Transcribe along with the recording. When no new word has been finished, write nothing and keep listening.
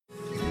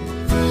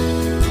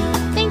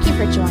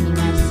for joining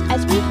us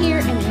as we hear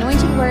an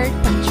anointed word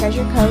from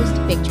Treasure Coast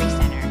Victory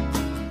Center.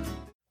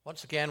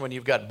 Once again, when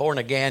you've got born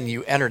again,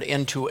 you entered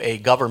into a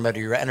government, or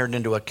you entered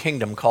into a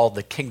kingdom called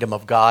the Kingdom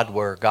of God,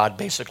 where God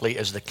basically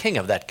is the king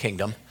of that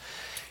kingdom.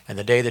 And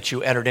the day that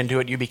you entered into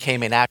it, you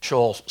became an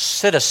actual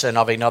citizen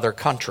of another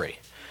country.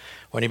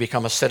 When you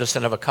become a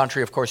citizen of a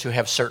country, of course, you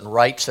have certain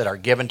rights that are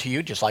given to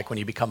you, just like when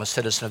you become a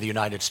citizen of the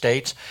United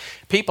States.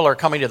 People are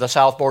coming to the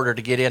south border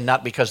to get in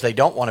not because they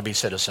don't want to be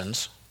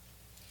citizens,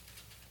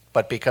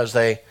 but because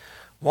they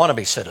want to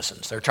be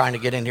citizens. They're trying to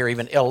get in here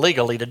even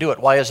illegally to do it.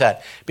 Why is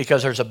that?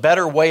 Because there's a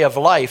better way of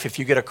life if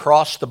you get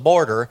across the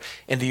border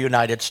in the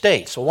United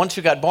States. So once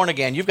you got born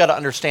again, you've got to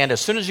understand,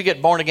 as soon as you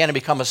get born again and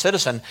become a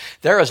citizen,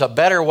 there is a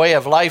better way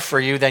of life for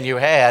you than you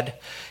had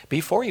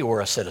before you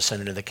were a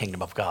citizen into the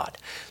kingdom of God.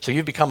 So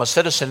you've become a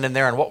citizen in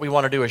there, and what we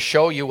want to do is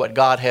show you what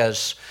God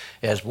has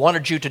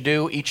wanted you to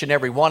do, each and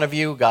every one of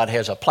you. God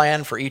has a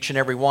plan for each and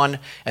every one,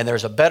 and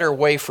there's a better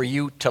way for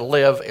you to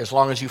live as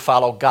long as you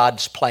follow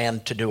God's plan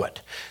to do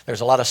it.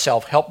 There's a lot of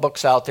self-help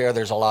books out there.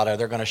 They're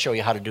going to show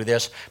you how to do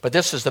this, but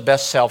this is the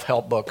best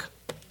self-help book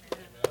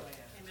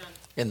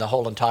in the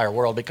whole entire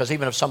world, because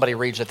even if somebody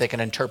reads it, they can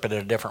interpret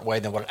it a different way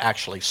than what it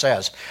actually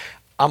says.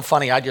 I'm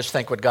funny, I just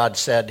think what God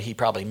said, he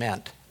probably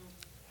meant.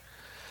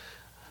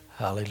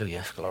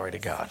 Hallelujah. Glory to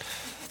God.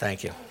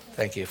 Thank you.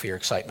 Thank you for your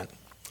excitement.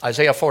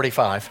 Isaiah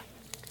 45.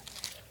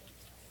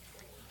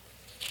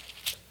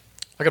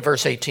 Look at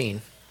verse 18.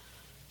 It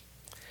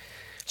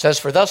says,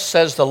 "For thus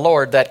says the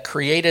Lord that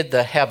created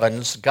the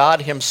heavens,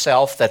 God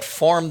himself that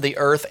formed the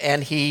earth,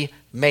 and he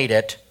made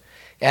it,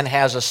 and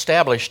has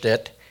established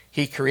it.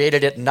 He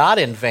created it not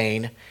in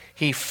vain.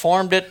 He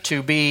formed it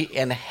to be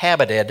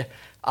inhabited.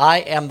 I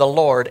am the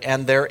Lord,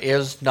 and there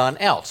is none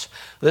else."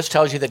 This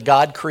tells you that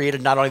God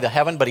created not only the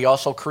heaven, but he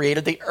also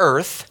created the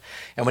earth.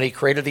 And when he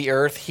created the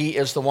earth, he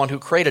is the one who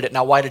created it.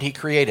 Now, why did he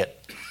create it?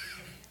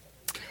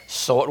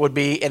 So it would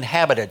be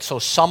inhabited, so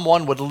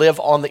someone would live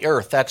on the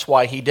earth. That's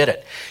why he did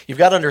it. You've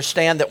got to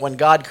understand that when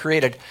God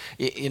created,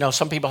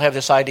 some people have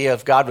this idea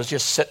of God was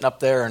just sitting up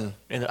there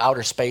in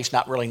outer space,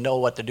 not really know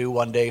what to do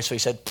one day. So he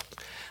said,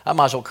 I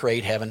might as well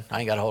create heaven. I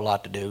ain't got a whole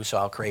lot to do, so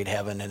I'll create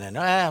heaven. And then,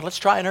 let's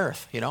try an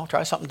earth,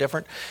 try something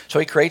different. So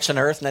he creates an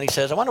earth, and then he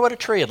says, I wonder what a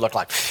tree would look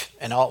like.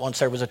 And all at once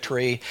there was a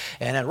tree.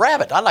 And then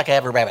rabbit, I'd like to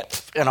have a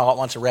rabbit. And all at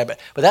once a rabbit.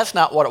 But that's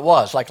not what it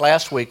was. Like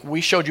last week,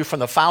 we showed you from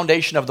the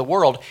foundation of the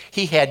world,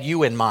 he had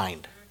you in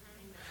mind.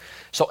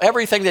 So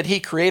everything that he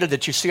created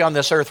that you see on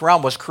this earth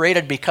realm was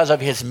created because of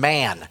his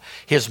man.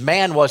 His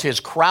man was his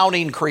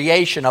crowning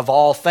creation of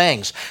all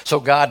things. So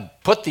God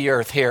put the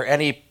earth here,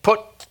 and he put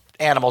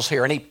animals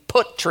here, and he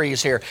put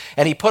trees here,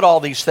 and he put all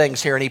these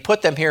things here, and he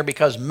put them here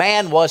because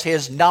man was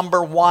his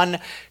number one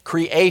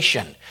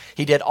creation.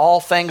 He did all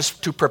things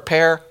to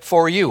prepare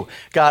for you.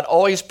 God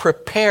always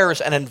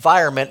prepares an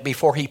environment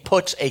before he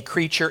puts a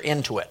creature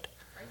into it.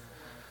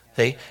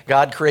 See,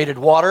 God created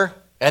water,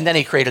 and then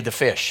he created the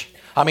fish.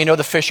 How many know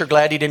the fish are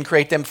glad he didn't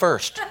create them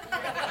first?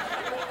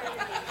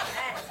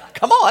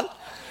 Come on,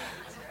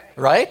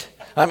 right?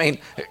 I mean,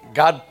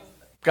 God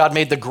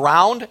made the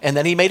ground, and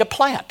then he made a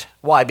plant.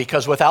 Why?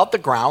 Because without the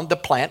ground, the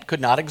plant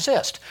could not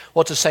exist.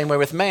 Well, it's the same way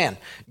with man.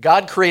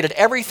 God created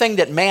everything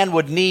that man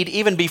would need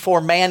even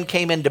before man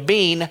came into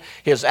being,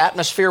 his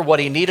atmosphere,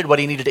 what he needed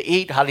to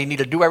eat, how he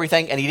needed to do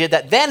everything, and he did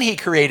that. Then he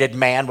created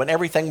man when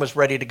everything was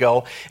ready to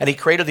go, and he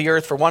created the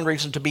earth for one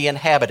reason, to be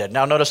inhabited.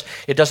 Now notice,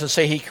 it doesn't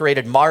say he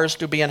created Mars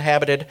to be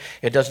inhabited.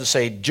 It doesn't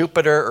say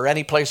Jupiter or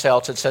any place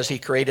else. It says he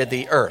created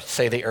the earth.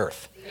 Say the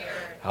earth. The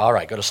earth. All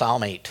right, go to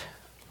Psalm 8.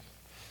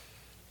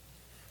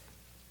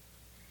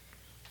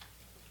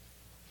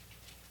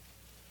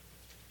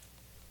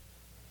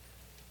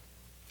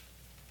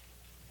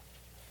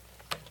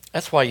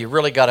 That's why you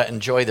really got to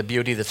enjoy the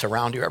beauty that's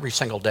around you every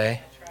single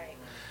day. That's right.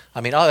 I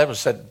mean, that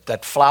was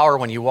that flower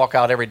when you walk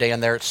out every day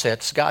and there it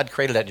sits. God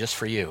created that just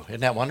for you.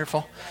 Isn't that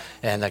wonderful?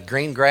 And the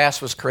green grass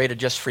was created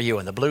just for you,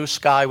 and the blue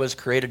sky was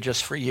created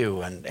just for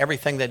you, and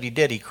everything that he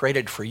did, he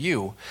created for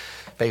you,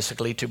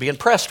 basically, to be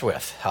impressed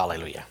with.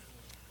 Hallelujah.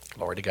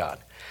 Glory to God.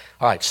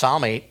 All right,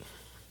 Psalm 8.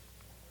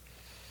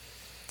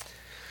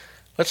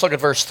 Let's look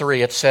at verse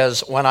 3. It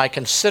says, When I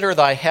consider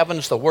thy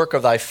heavens, the work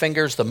of thy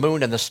fingers, the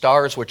moon and the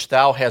stars which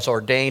thou hast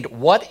ordained,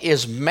 what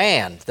is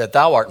man that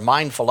thou art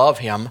mindful of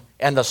him,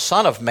 and the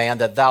son of man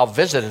that thou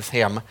visiteth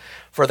him?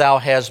 For thou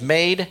hast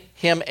made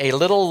him a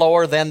little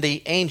lower than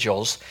the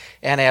angels,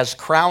 and hast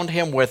crowned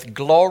him with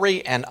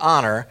glory and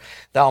honor.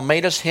 Thou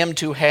madest him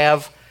to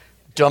have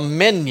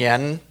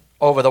dominion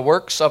over the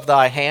works of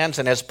thy hands,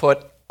 and hast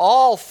put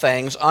all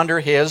things under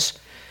his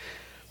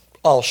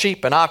all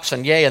sheep and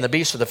oxen, yea, and the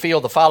beasts of the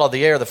field, the fowl of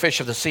the air, the fish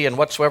of the sea, and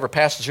whatsoever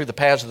passes through the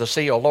paths of the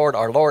sea. O Lord,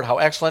 our Lord, how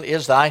excellent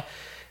is thy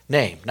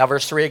name. Now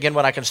verse 3 again,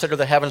 when I consider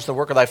the heavens, the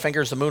work of thy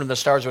fingers, the moon and the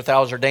stars which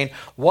thou hast ordained,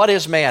 what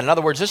is man? In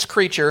other words, this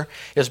creature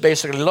is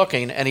basically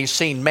looking, and he's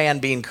seen man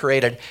being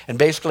created, and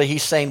basically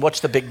he's saying,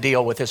 what's the big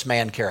deal with this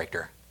man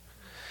character?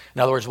 In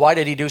other words, why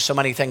did he do so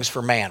many things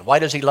for man? Why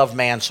does he love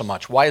man so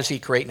much? Why is he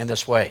creating in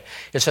this way?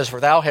 It says,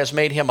 for thou hast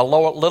made him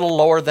little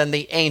lower than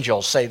the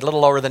angels. Say, little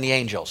lower than the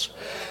angels.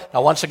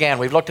 Now, once again,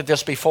 we've looked at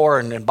this before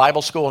in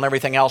Bible school and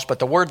everything else, but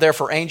the word there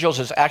for angels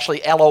is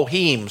actually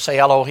Elohim. Say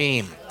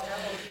Elohim.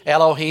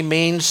 Elohim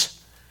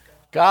means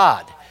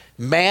God.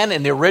 Man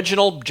in the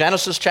original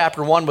Genesis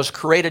chapter 1 was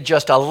created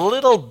just a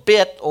little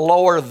bit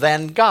lower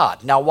than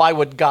God. Now, why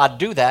would God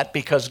do that?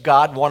 Because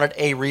God wanted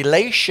a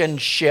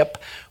relationship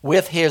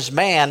with his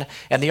man,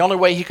 and the only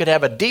way he could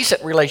have a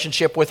decent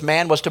relationship with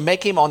man was to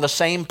make him on the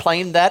same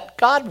plane that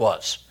God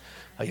was.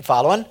 Are you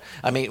following?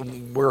 I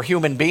mean, we're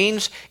human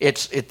beings.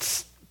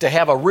 It's to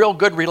have a real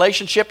good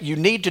relationship, you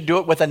need to do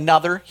it with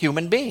another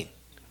human being.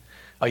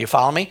 Are you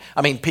following me?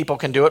 I mean, people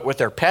can do it with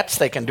their pets.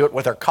 They can do it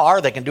with their car.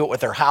 They can do it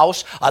with their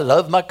house. I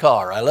love my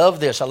car. I love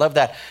this. I love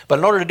that. But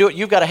in order to do it,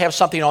 you've got to have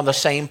something on the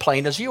same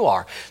plane as you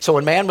are. So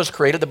when man was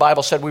created, the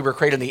Bible said we were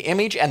created in the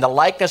image and the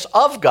likeness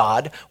of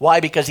God. Why?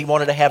 Because he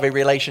wanted to have a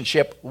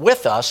relationship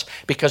with us,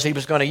 because he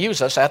was going to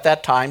use us at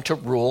that time to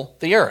rule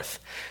the earth.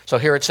 So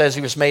here it says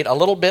he was made a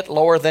little bit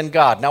lower than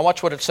God. Now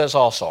watch what it says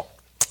also.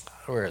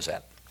 Where is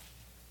that?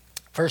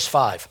 Verse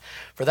 5.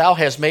 For thou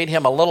hast made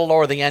him a little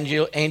lower than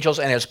the angels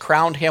and hast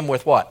crowned him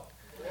with what?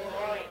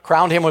 Glory.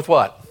 Crowned him with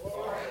what?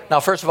 Glory. Now,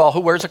 first of all,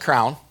 who wears a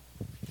crown?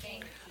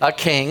 King. A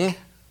king.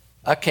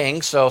 A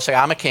king. So say,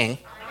 I'm a king.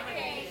 I'm a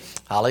king.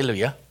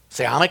 Hallelujah.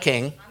 Say, I'm a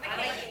king. I'm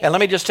a king. And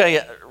let me just tell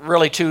you,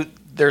 really, too,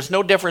 there's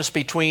no difference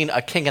between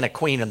a king and a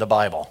queen in the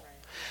Bible.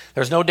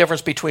 There's no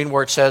difference between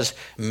where it says,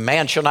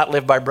 man shall not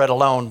live by bread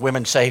alone.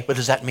 Women say, what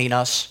does that mean,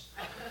 us?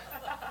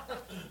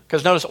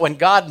 Because notice, when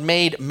God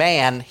made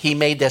man, he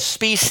made the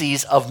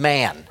species of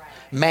man.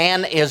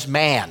 Man is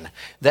man.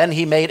 Then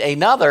he made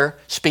another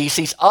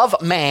species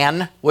of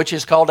man, which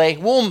is called a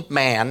womb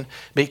man,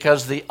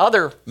 because the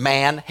other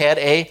man had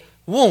a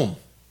womb.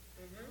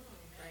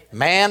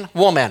 Man,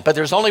 woman. But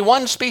there's only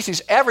one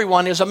species.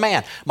 Everyone is a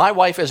man. My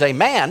wife is a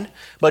man,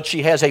 but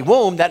she has a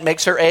womb that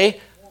makes her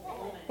a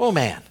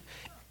woman.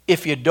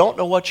 If you don't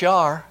know what you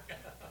are,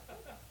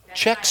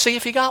 check, see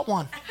if you got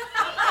one.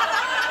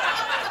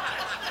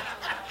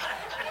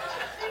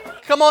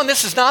 Come on,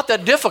 this is not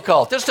that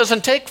difficult. This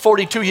doesn't take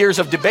 42 years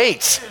of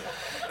debates.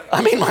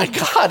 I mean, my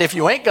God, if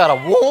you ain't got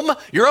a womb,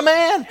 you're a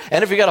man.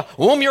 And if you got a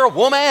womb, you're a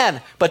woman.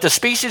 But the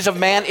species of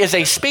man is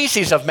a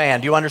species of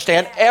man. Do you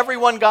understand?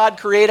 Everyone God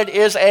created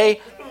is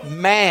a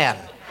man.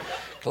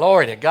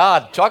 Glory to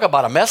God. Talk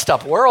about a messed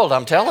up world,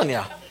 I'm telling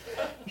you.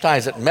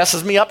 Sometimes it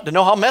messes me up to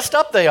know how messed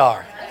up they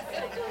are.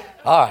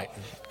 All right,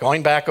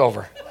 going back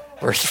over.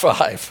 Verse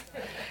 5.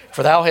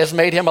 For thou hast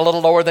made him a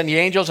little lower than the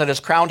angels and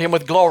hast crowned him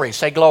with glory.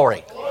 Say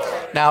glory.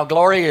 Now,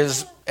 glory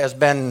has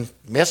been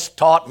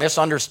mistaught,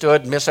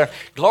 misunderstood.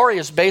 Glory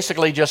is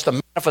basically just the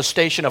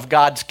manifestation of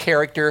God's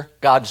character,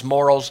 God's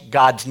morals,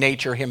 God's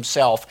nature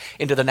himself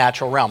into the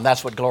natural realm.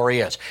 That's what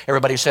glory is.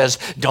 Everybody says,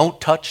 don't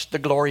touch the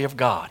glory of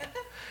God.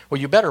 Well,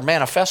 you better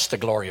manifest the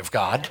glory of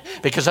God,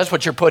 because that's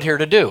what you're put here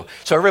to do.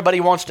 So everybody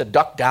wants to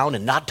duck down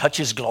and not touch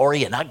his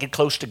glory and not get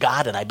close to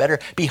God, and I better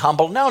be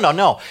humble.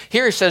 No.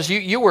 Here it says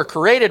you were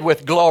created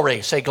with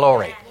glory. Say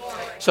glory.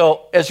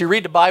 So as you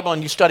read the Bible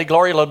and you study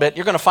glory a little bit,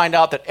 you're going to find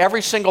out that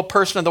every single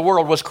person in the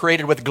world was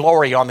created with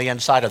glory on the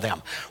inside of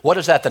them. What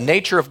is that? The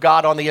nature of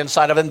God on the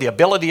inside of them, the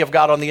ability of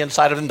God on the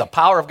inside of them, the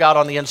power of God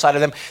on the inside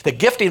of them. The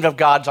gifting of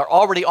God's are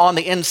already on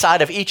the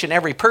inside of each and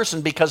every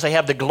person because they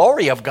have the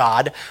glory of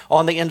God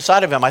on the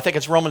inside of them. I think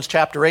it's Romans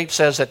chapter 8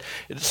 says that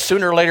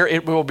sooner or later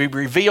it will be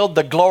revealed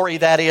the glory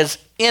that is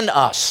in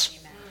us.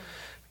 Amen.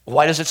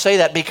 Why does it say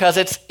that? Because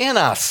it's in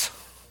us.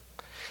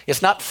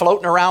 It's not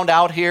floating around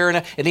out here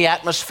in the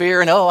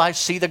atmosphere and, oh, I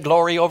see the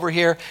glory over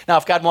here. Now,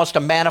 if God wants to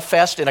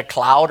manifest in a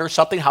cloud or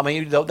something, how many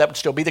of you know that would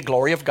still be the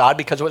glory of God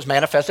because it was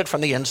manifested from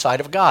the inside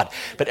of God?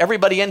 But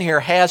everybody in here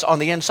has on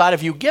the inside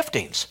of you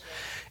giftings.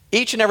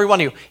 Each and every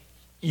one of you,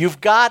 you've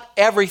got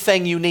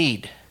everything you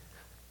need.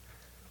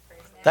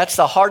 That's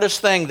the hardest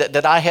thing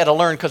that I had to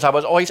learn because I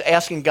was always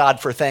asking God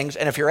for things.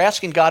 And if you're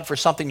asking God for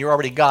something you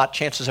already got,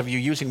 chances of you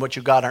using what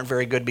you got aren't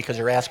very good because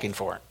you're asking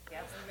for it.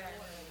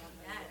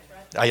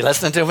 Are you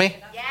listening to me?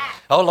 Yeah.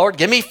 Oh, Lord,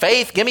 give me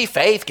faith, give me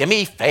faith, give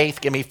me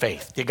faith, give me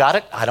faith. You got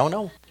it? I don't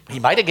know.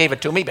 He might have gave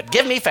it to me, but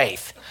give me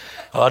faith.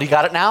 Oh, you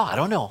got it now? I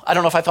don't know. I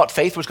don't know if I thought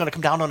faith was going to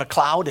come down on a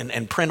cloud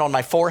and print on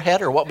my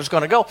forehead or what was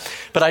going to go.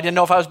 But I didn't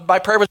know if my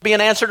prayer was being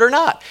answered or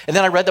not. And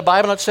then I read the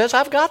Bible and it says,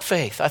 I've got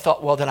faith. I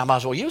thought, well, then I might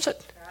as well use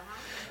it.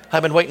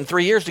 I've been waiting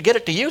 3 years to get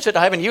it to use it.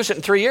 I haven't used it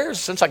in 3 years.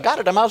 Since I got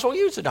it, I might as well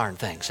use the darn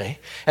thing, see?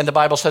 And the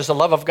Bible says the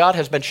love of God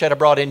has been shed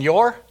abroad in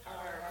your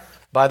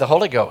by the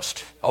Holy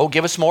Ghost. Oh,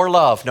 give us more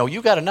love. No,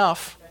 you got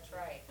enough. That's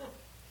right.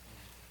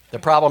 The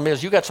problem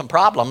is you got some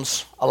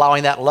problems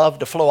allowing that love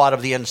to flow out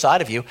of the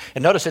inside of you.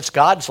 And notice it's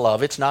God's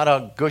love. It's not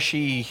a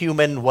gushy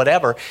human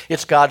whatever.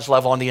 It's God's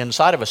love on the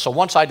inside of us. So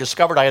once I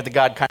discovered I had the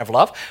God kind of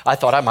love, I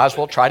thought I might as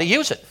well try to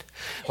use it.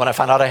 When I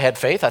found out I had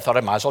faith, I thought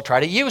I might as well try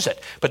to use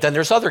it. But then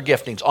there's other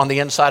giftings. On the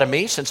inside of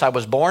me, since I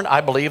was born, I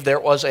believe there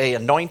was an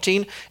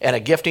anointing and a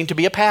gifting to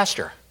be a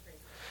pastor.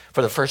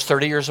 For the first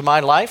 30 years of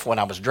my life, when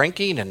I was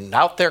drinking and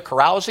out there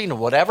carousing and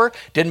whatever,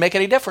 didn't make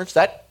any difference.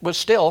 That was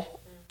still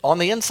on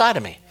the inside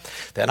of me.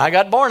 Then I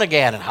got born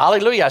again, and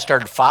hallelujah, I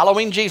started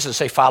following Jesus.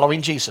 Say,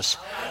 following Jesus.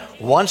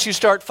 Once you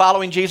start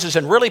following Jesus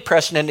and really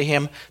pressing into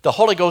him, the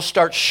Holy Ghost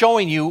starts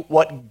showing you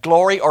what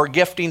glory or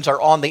giftings are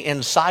on the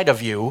inside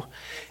of you,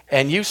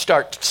 and you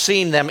start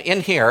seeing them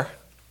in here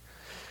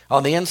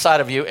on the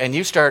inside of you, and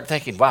you start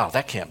thinking, wow,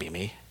 that can't be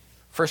me.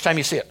 First time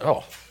you see it,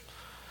 oh,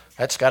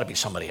 that's got to be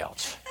somebody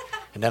else.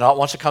 And then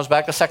once it comes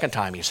back the second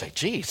time, you say,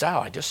 geez,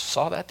 I just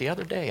saw that the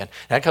other day. And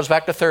then it comes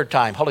back the third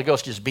time. Holy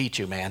Ghost just beat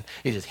you, man.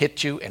 He just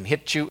hit you and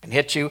hit you and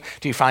hit you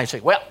till you finally say,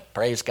 well,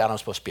 praise God, I'm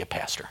supposed to be a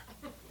pastor.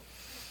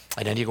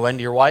 And then you go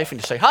into your wife and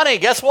you say, honey,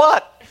 guess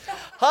what?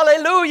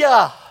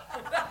 Hallelujah.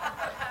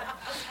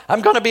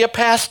 I'm going to be a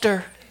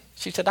pastor.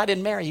 She said, I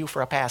didn't marry you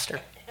for a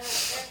pastor.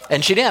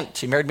 And she didn't.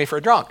 She married me for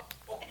a drunk.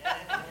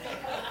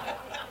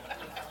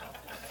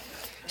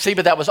 See,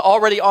 but that was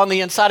already on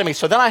the inside of me.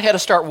 So then I had to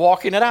start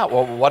walking it out.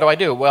 Well, what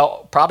do?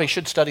 Well, probably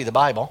should study the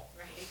Bible.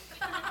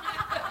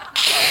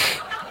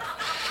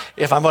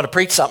 If I'm going to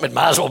preach something, it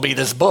might as well be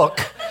this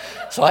book.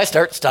 So I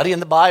start studying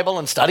the Bible.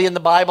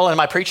 Am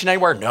I preaching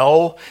anywhere?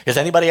 No. Is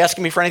anybody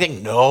asking me for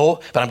anything?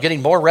 No. But I'm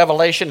getting more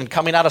revelation and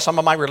coming out of some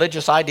of my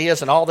religious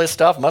ideas and all this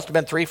stuff. Must have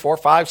been 3, 4,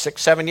 5,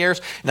 6, 7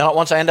 years. And then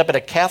once I end up at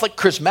a Catholic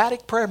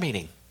charismatic prayer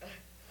meeting.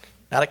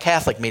 Not a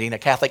Catholic meeting, a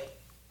Catholic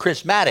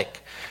charismatic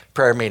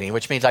prayer meeting,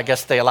 which means I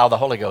guess they allow the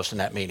Holy Ghost in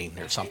that meeting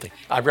or something.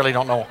 I really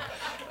don't know.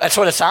 That's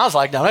what it sounds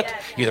like, doesn't it?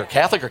 Either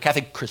Catholic or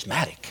Catholic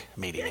charismatic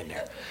meeting in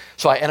there.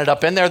 So I ended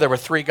up in there. There were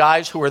 3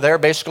 guys who were there,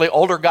 basically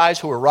older guys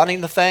who were running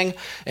the thing.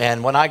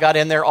 And when I got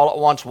in there, all at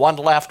once, 1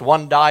 left,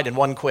 1 died, and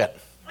 1 quit.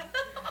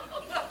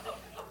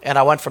 And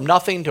I went from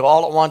nothing to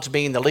all at once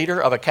being the leader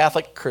of a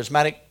Catholic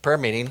charismatic prayer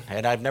meeting,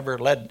 and I've never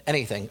led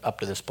anything up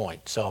to this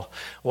point. So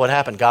what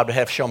happened? God would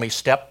have shown me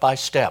step by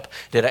step.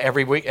 Did I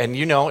every week? And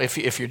you know,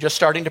 if you're just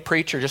starting to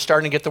preach or just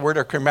starting to get the word,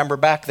 or can remember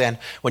back then,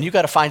 when you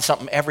got to find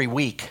something every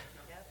week.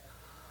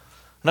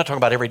 I'm not talking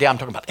about every day, I'm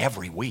talking about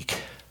every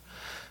week.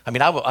 I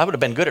mean, I would have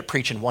been good at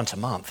preaching once a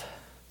month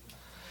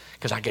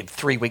because I get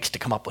 3 weeks to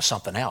come up with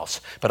something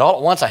else. But all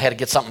at once, I had to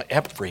get something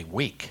every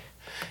week.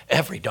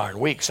 Every darn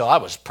week. So I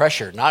was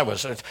pressured, and there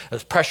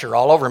was pressure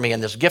all over me,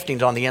 and this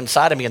gifting's on the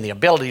inside of me, and the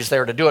ability's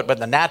there to do it. But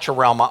in the natural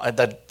realm,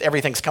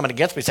 everything's coming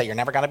against me. Say, you're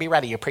never going to be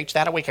ready. You preached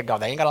that a week ago.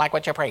 They ain't going to like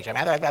what you preach.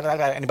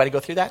 Anybody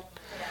go through that?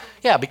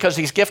 Yeah, because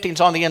these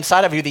giftings on the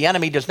inside of you, the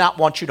enemy does not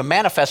want you to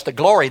manifest the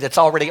glory that's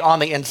already on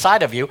the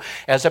inside of you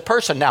as a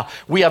person. Now,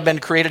 we have been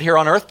created here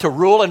on earth to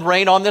rule and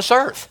reign on this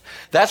earth.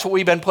 That's what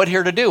we've been put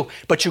here to do.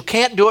 But you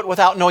can't do it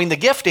without knowing the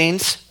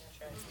giftings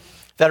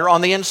that are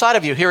on the inside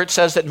of you. Here it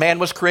says that man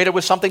was created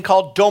with something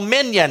called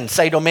dominion.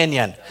 Say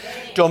dominion.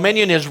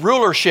 Dominion is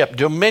rulership.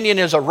 Dominion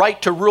is a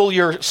right to rule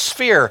your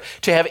sphere,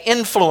 to have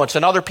influence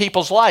in other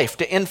people's life,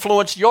 to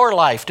influence your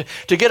life,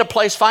 to get a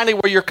place finally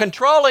where you're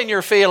controlling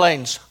your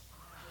feelings.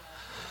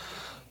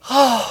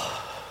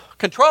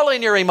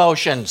 Controlling your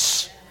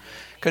emotions.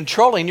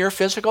 Controlling your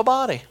physical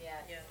body.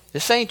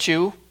 This ain't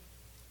you.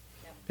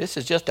 This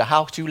is just a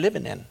house you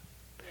living in.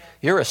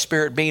 You're a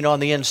spirit being on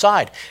the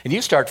inside. And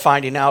you start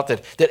finding out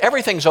that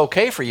everything's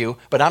okay for you,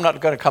 but I'm not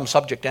going to come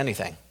subject to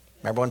anything.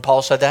 Remember when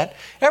Paul said that?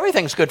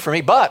 Everything's good for me,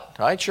 but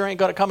I sure ain't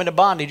going to come into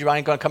bondage. I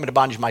ain't going to come into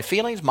bondage my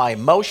feelings, my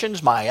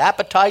emotions, my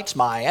appetites,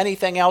 my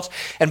anything else.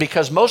 And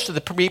because most of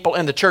the people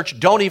in the church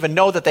don't even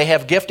know that they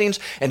have giftings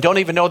and don't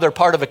even know they're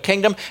part of a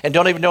kingdom and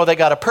don't even know they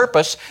got a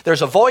purpose,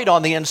 there's a void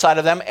on the inside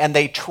of them, and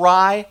they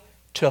try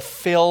to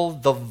fill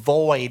the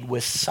void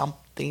with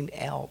something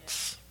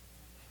else.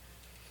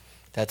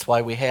 That's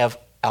why we have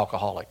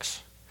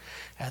alcoholics.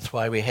 That's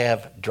why we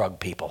have drug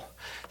people.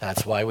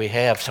 That's why we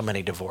have so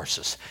many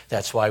divorces.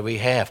 That's why we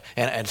have,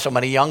 and so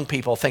many young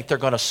people think they're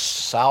going to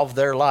solve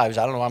their lives.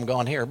 I don't know where I'm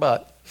going here,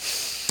 but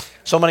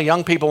so many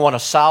young people want to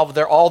solve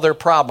all their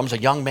problems. A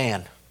young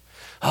man,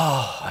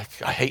 I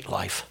hate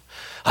life.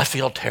 I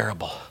feel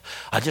terrible.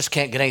 I just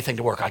can't get anything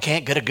to work. I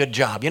can't get a good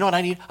job. You know what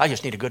I need? I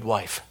just need a good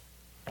wife.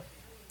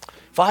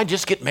 If I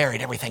just get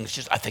married, I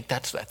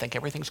think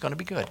everything's going to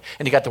be good.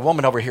 And you got the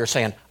woman over here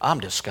saying, I'm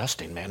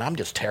disgusting, man. I'm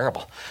just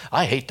terrible.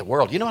 I hate the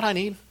world. You know what I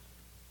need?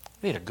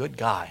 I need a good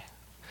guy.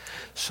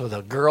 So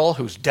the girl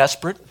who's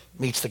desperate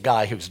meets the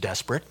guy who's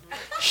desperate.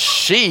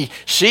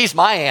 She's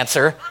my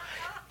answer.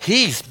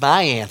 He's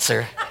my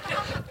answer.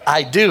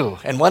 I do.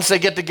 And once they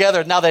get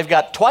together, now they've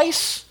got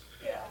twice.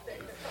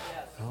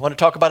 I want to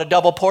talk about a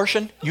double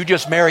portion? You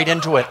just married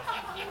into it.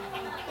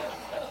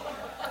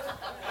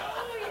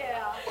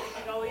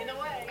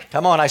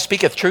 Come on, I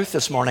speaketh truth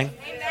this morning.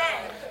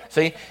 Amen.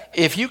 See,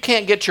 if you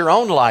can't get your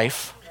own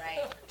life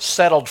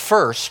settled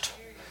first,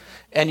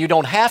 and you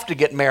don't have to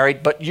get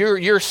married, but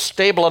you're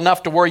stable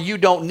enough to where you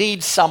don't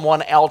need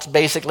someone else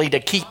basically to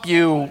keep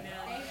you.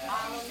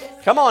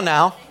 Come on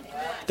now.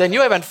 Then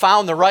you haven't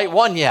found the right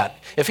one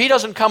yet. If he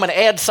doesn't come and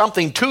add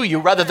something to you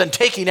rather than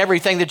taking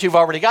everything that you've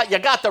already got, you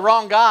got the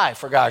wrong guy,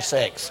 for God's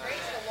sakes.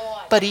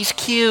 But he's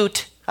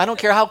cute. I don't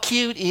care how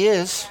cute he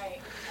is.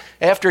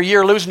 After a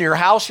year losing your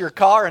house, your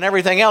car, and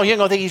everything else, you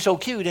don't think he's so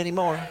cute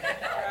anymore.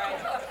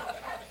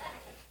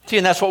 See,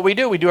 and that's what we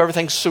do. We do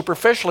everything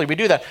superficially. We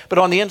do that. But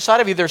on the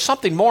inside of you, there's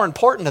something more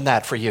important than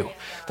that for you.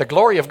 The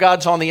glory of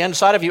God's on the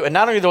inside of you. And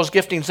not only are those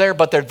giftings there,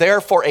 but they're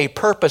there for a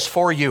purpose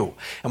for you.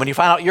 And when you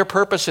find out your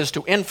purpose is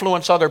to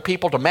influence other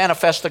people, to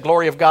manifest the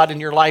glory of God in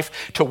your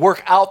life, to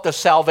work out the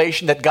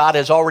salvation that God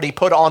has already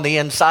put on the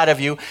inside of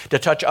you to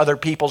touch other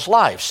people's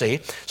lives, see?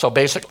 So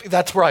basically,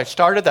 that's where I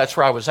started. That's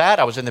where I was at.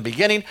 I was in the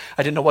beginning.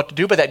 I didn't know what to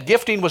do, but that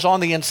gifting was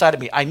on the inside of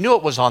me. I knew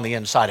it was on the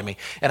inside of me.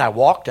 And I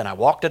walked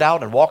it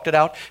out and walked it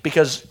out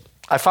because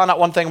I found out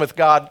one thing with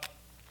God.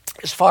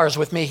 As far as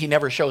with me, he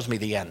never shows me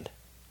the end.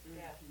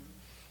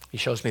 He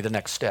shows me the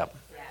next step.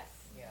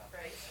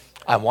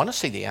 I want to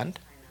see the end,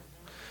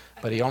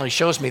 but he only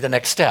shows me the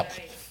next step.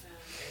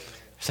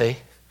 See?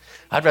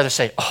 I'd rather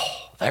say,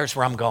 oh, there's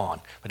where I'm going.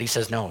 But he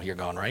says, no, you're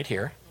going right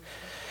here.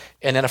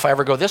 And then if I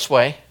ever go this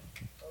way,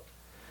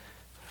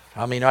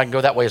 I can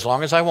go that way as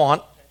long as I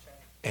want.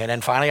 And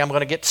then finally I'm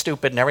going to get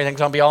stupid and everything's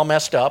going to be all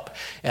messed up.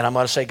 And I'm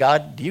going to say,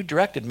 God, you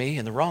directed me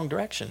in the wrong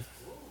direction.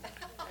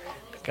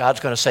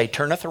 God's going to say,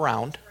 turneth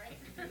around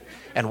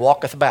and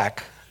walketh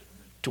back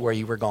to where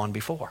you were gone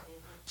before.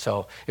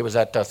 So it was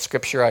that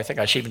scripture, I think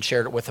I even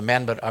shared it with the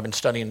men, but I've been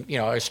studying,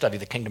 I study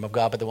the kingdom of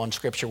God, but the one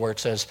scripture where it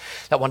says,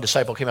 that one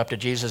disciple came up to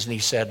Jesus and he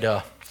said,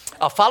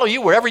 I'll follow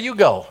you wherever you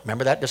go.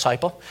 Remember that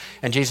disciple?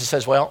 And Jesus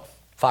says, well,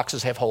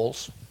 foxes have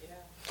holes.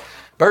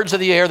 Birds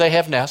of the air, they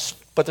have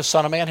nests, but the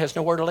Son of Man has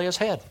nowhere to lay his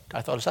head.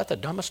 I thought, is that the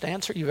dumbest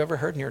answer you've ever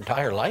heard in your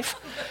entire life?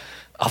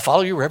 I'll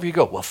follow you wherever you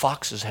go. Well,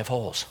 foxes have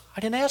holes.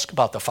 I didn't ask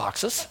about the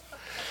foxes.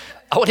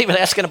 I wasn't even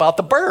asking about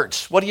the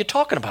birds. What are you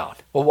talking about?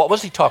 Well, what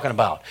was he talking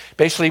about?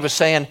 Basically, he was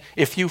saying,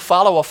 if you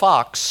follow a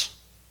fox,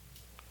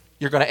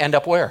 you're going to end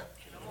up where?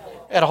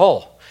 At a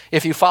hole.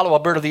 If you follow a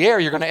bird of the air,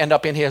 you're going to end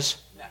up in his.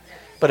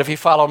 But if you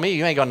follow me,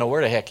 you ain't going to know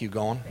where the heck you're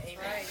going.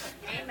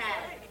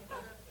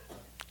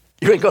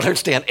 You ain't going to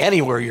understand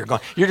anywhere you're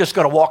going. You're just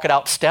going to walk it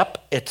out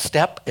step.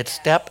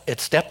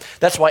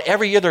 That's why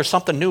every year there's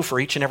something new for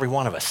each and every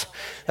one of us.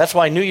 That's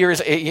why New Year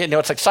is, it's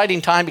an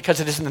exciting time because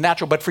it isn't the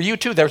natural. But for you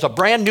too, there's a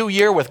brand new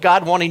year with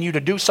God wanting you to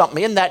do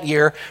something in that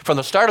year, from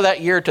the start of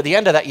that year to the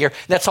end of that year.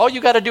 That's all you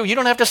got to do. You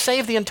don't have to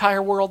save the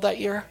entire world that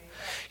year.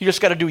 You just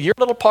got to do your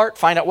little part,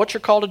 find out what you're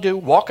called to do,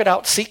 walk it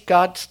out, seek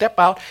God, step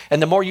out, and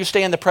the more you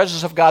stay in the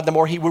presence of God, the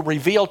more he will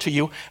reveal to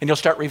you, and you'll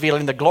start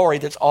revealing the glory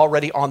that's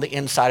already on the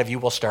inside of you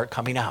will start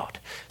coming out.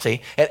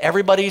 See? And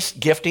everybody's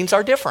giftings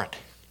are different.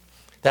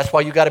 That's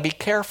why you got to be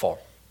careful.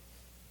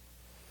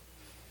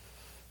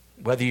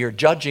 Whether you're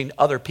judging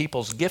other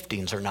people's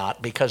giftings or not,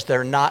 because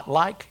they're not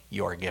like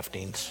your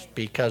giftings.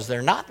 Because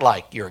they're not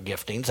like your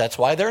giftings, that's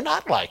why they're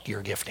not like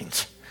your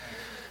giftings.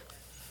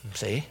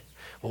 See?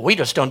 Well, we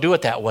just don't do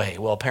it that way.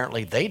 Well,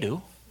 apparently they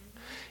do.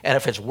 And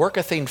if it's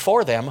workething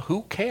for them,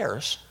 who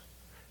cares?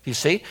 You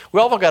see?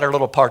 We all got our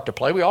little part to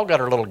play. We all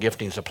got our little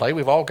giftings to play.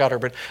 We've all got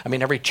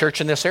every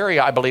church in this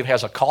area, I believe,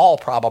 has a call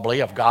probably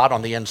of God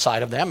on the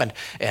inside of them.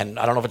 And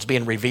I don't know if it's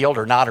being revealed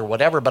or not or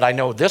whatever, but I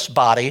know this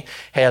body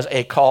has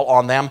a call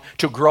on them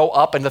to grow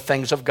up in the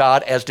things of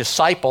God as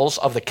disciples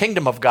of the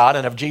kingdom of God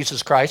and of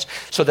Jesus Christ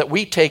so that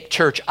we take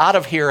church out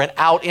of here and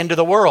out into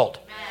the world.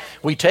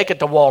 We take it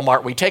to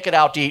Walmart. We take it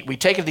out to eat. We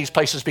take it to these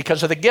places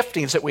because of the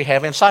giftings that we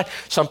have inside.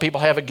 Some people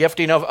have a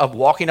gifting of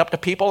walking up to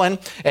people and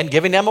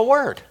giving them a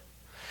word.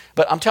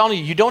 But I'm telling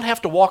you, you don't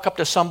have to walk up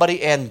to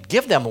somebody and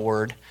give them a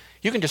word.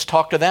 You can just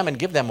talk to them and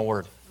give them a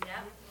word.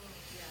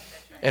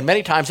 And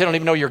many times they don't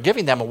even know you're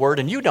giving them a word,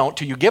 and you don't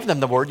till you give them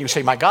the word. And you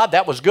say, my God,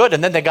 that was good.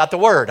 And then they got the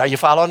word. Are you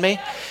following me?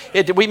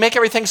 We make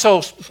everything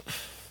so...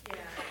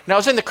 When I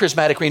was in the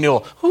charismatic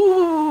renewal,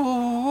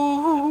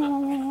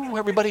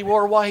 everybody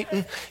wore white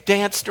and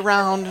danced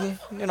around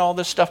and all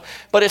this stuff.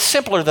 But it's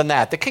simpler than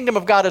that. The kingdom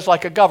of God is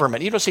like a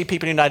government. You don't see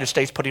people in the United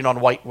States putting on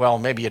white. Well,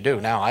 maybe you do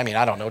now.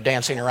 I don't know,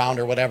 dancing around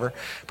or whatever.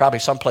 Probably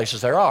some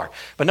places there are.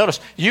 But notice,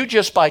 you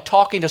just by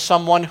talking to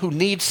someone who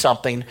needs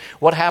something,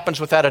 what happens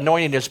with that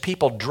anointing is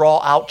people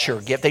draw out your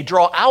gift. They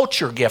draw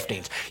out your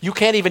giftings. You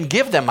can't even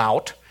give them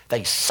out.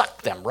 They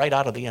suck them right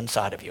out of the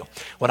inside of you.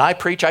 When I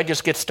preach, I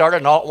just get started,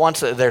 and all at once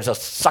there's a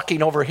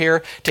sucking over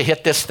here to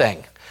hit this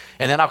thing.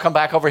 And then I'll come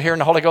back over here, and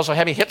the Holy Ghost will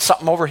have me hit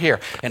something over here.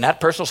 And that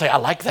person will say, I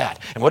like that.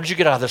 And what did you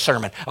get out of the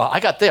sermon? Oh, I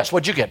got this.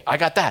 What'd you get? I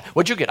got that.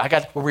 What'd you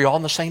get? Were we all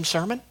in the same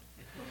sermon?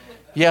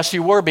 Yes,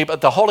 you were, but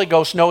the Holy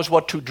Ghost knows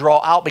what to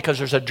draw out because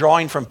there's a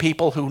drawing from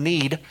people who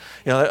need.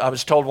 I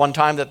was told one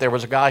time that there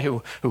was a guy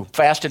who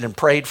fasted and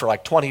prayed for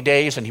like 20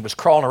 days, and he was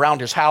crawling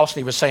around his house, and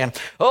he was saying,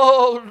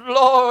 oh,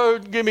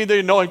 Lord, give me the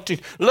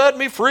anointing. Let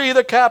me free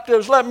the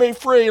captives. Let me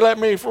free. Let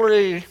me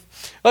free.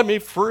 Let me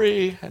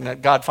free. And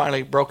then God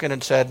finally broke in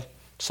and said,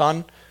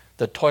 son,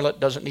 the toilet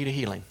doesn't need a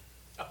healing.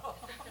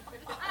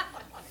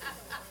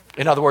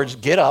 In other words,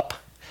 get up.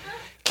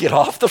 Get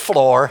off the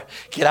floor,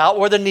 get out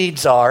where the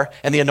needs are,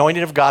 and the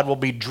anointing of God will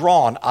be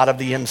drawn out of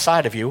the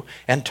inside of you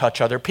and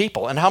touch other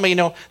people. And how many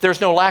know there's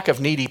no lack of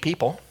needy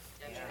people?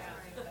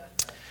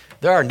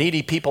 There are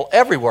needy people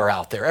everywhere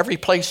out there. Every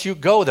place you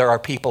go, there are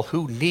people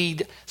who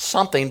need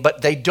something,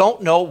 but they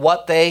don't know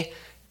what they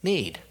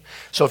need.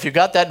 So if you've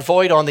got that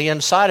void on the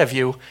inside of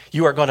you,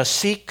 you are going to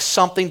seek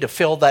something to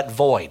fill that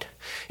void.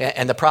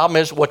 And the problem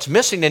is what's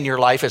missing in your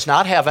life is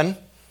not heaven.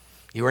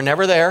 You were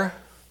never there.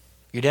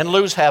 You didn't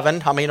lose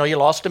heaven. How many know you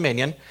lost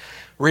dominion?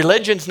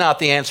 Religion's not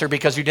the answer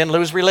because you didn't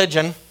lose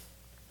religion.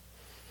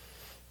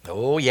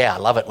 Oh yeah, I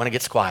love it when it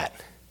gets quiet.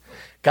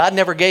 God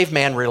never gave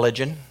man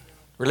religion.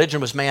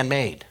 Religion was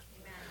man-made.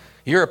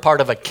 You're a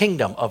part of a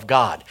kingdom of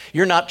God.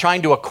 You're not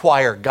trying to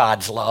acquire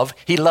God's love.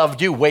 He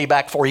loved you way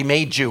back before he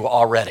made you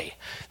already.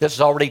 This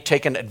is already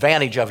taken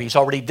advantage of. He's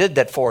already did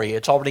that for you.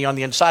 It's already on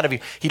the inside of you.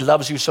 He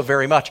loves you so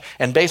very much.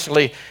 And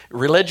basically,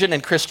 religion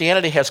and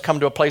Christianity has come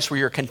to a place where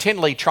you're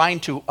continually trying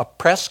to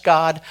oppress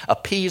God,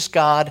 appease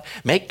God,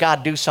 make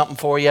God do something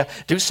for you,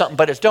 do something,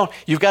 but it's don't.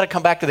 You've got to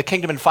come back to the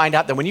kingdom and find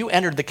out that when you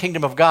entered the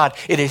kingdom of God,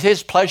 it is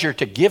his pleasure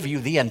to give you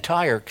the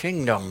entire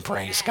kingdom,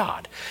 praise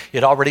God.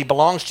 It already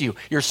belongs to you.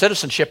 Your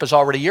citizenship is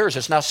already yours.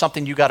 It's not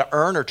something you got to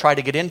earn or try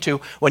to get into.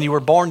 When you were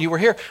born, you were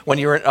here. When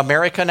you're in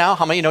America now,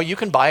 how many know you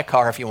can buy a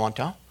car if you want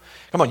to?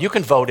 Come on, you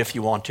can vote if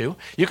you want to.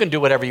 You can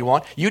do whatever you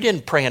want. You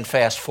didn't pray and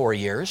fast 4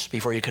 years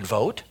before you could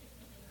vote.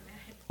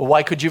 Well,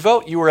 why could you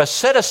vote? You were a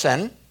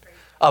citizen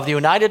of the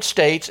United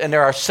States, and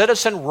there are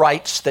citizen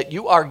rights that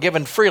you are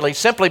given freely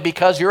simply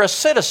because you're a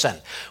citizen.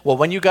 Well,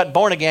 when you got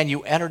born again,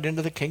 you entered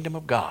into the kingdom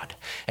of God.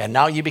 And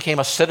now you became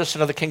a citizen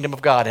of the kingdom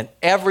of God. And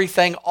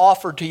everything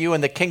offered to you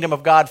in the kingdom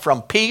of God,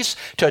 from peace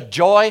to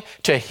joy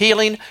to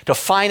healing to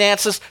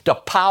finances to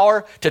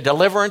power to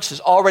deliverance,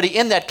 is already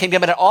in that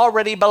kingdom, and it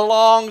already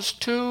belongs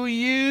to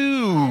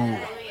you.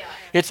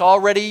 It's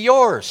already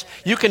yours.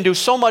 You can do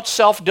so much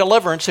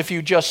self-deliverance if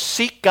you just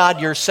seek God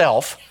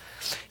yourself.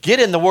 Get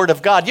in the Word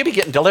of God. You'll be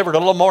getting delivered a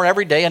little more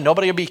every day, and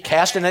nobody will be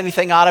casting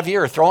anything out of you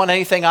or throwing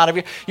anything out of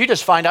you. You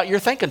just find out you're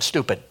thinking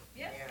stupid.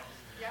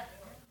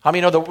 How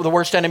many know the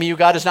worst enemy you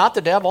got is not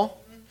the devil?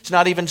 It's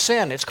not even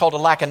sin. It's called a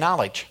lack of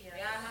knowledge.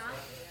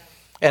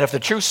 And if the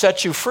truth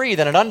sets you free,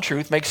 then an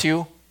untruth makes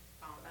you...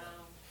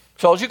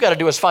 So all you got to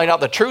do is find out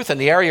the truth in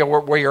the area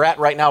where you're at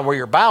right now, where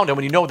you're bound. And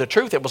when you know the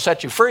truth, it will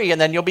set you free. And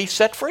then you'll be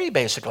set free,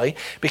 basically,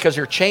 because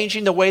you're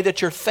changing the way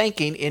that you're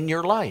thinking in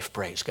your life,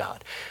 praise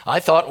God. I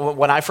thought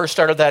when I first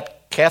started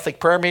that Catholic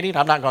prayer meeting,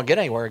 I'm not going to get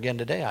anywhere again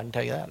today. I can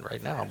tell you that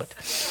right now. But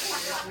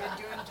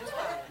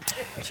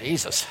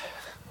Jesus.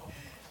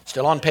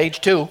 Still on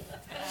page 2.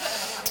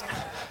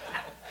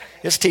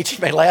 This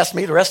teaching may last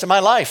me the rest of my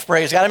life.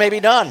 Praise God, it may be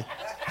done.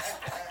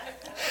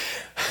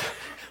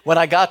 When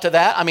I got to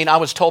that, I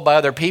was told by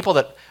other people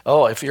that,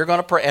 oh, if you're going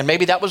to pray, and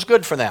maybe that was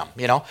good for them,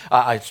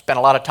 I spent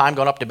a lot of time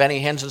going up to Benny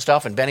Hinn's and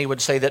stuff, and Benny would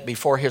say that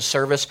before his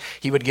service,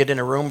 he would get in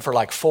a room for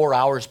like 4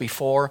 hours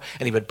before,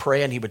 and he would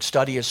pray, and he would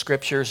study his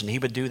scriptures, and he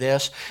would do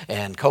this,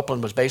 and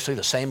Copeland was basically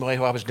the same way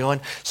who I was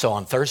doing. So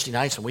on Thursday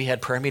nights, when we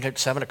had prayer meeting at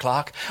 7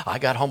 o'clock, I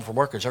got home from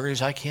work as early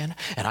as I can,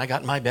 and I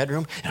got in my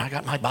bedroom, and I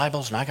got my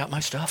Bibles, and I got my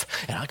stuff,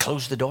 and I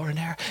closed the door in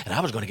there, and I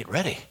was going to get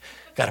ready.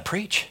 Got to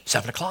preach,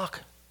 7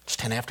 o'clock. It's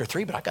 10 after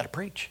 3, but I got to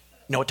preach.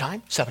 You know what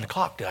time? 7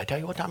 o'clock. Did I tell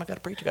you what time I got to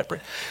preach? I got to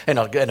preach. And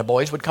the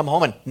boys would come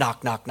home and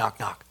knock, knock,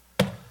 knock, knock.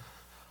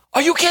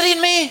 Are you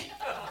kidding me?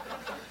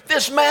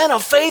 This man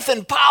of faith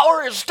and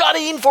power is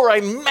studying for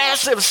a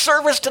massive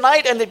service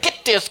tonight, and to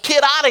get this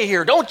kid out of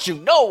here. Don't you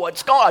know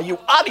what's going on? Are you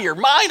out of your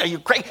mind? Are you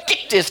crazy?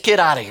 Get this kid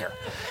out of here.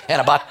 And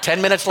about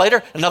 10 minutes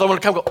later, another one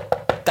would come and go,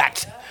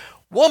 that's,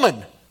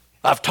 woman,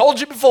 I've told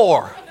you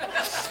before,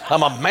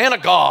 I'm a man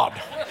of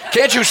God.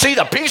 Can't you see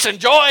the peace and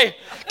joy?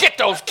 Get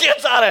those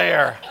kids out of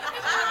here.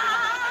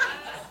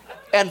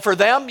 And for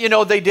them,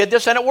 they did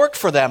this and it worked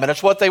for them and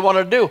it's what they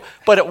wanted to do.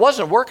 But it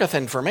wasn't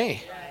working for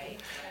me.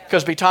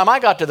 Because by the time I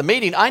got to the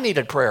meeting, I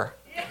needed prayer.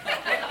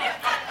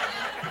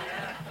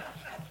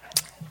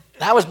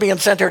 I was being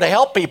sent here to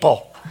help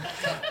people.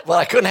 Well,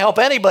 I couldn't help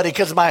anybody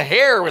because my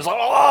hair was,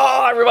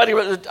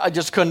 I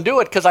just couldn't do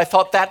it because I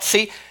thought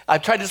I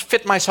tried to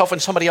fit myself in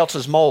somebody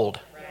else's mold.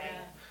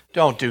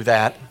 Don't do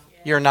that.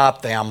 You're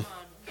not them.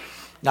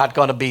 Not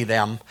going to be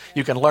them.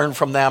 You can learn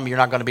from them. You're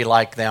not going to be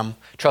like them.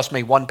 Trust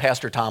me, one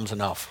Pastor Tom's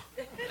enough.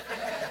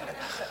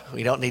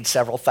 We don't need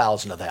several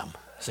thousand of them.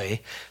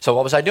 See? So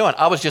what was I doing?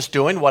 I was just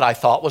doing what I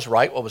thought was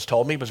right, what was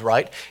told me was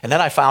right. And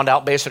then I found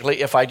out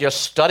basically if I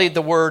just studied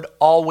the Word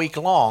all week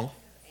long,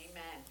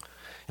 amen.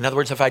 In other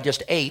words, if I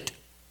just ate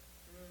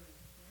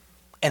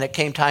and it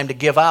came time to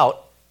give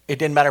out, it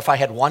didn't matter if I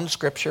had 1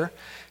 scripture,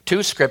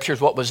 2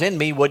 scriptures, what was in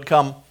me would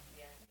come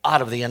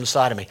out of the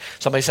inside of me.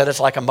 Somebody said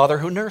it's like a mother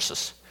who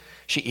nurses.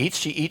 She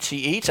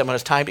eats, and when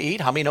it's time to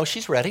eat, how many know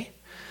she's ready?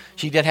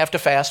 She didn't have to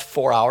fast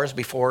 4 hours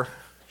before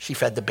she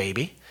fed the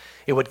baby.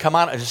 It would come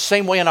out the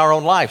same way in our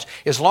own lives.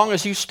 As long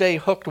as you stay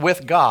hooked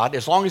with God,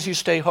 as long as you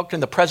stay hooked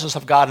in the presence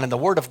of God and in the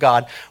Word of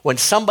God, when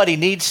somebody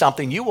needs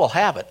something, you will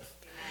have it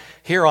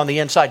here on the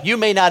inside. You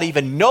may not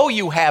even know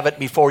you have it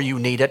before you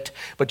need it,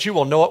 but you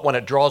will know it when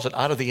it draws it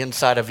out of the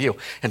inside of you.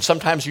 And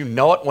sometimes you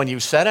know it when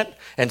you said it,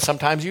 and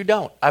sometimes you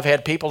don't. I've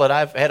had people that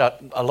I've had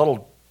a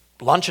little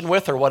luncheon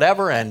with or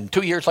whatever, and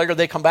 2 years later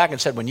they come back and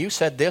said, when you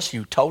said this,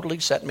 you totally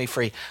set me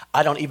free.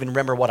 I don't even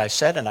remember what I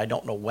said, and I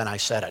don't know when I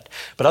said it.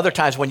 But other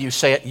times when you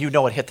say it, you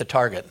know it hit the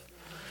target.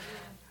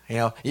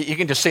 You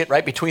can just see it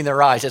right between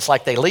their eyes. It's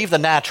like they leave the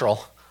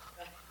natural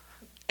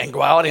and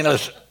go out into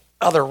this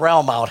other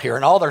realm out here,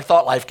 and all their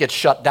thought life gets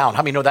shut down.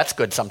 How many know that's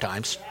good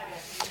sometimes?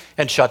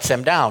 And shuts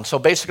them down. So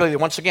basically,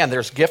 once again,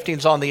 there's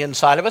giftings on the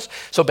inside of us.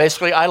 So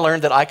basically, I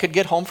learned that I could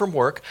get home from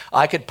work,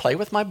 I could play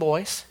with my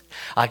boys,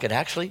 I could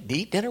actually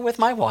eat dinner with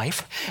my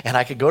wife, and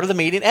I could go to the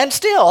meeting and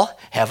still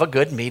have a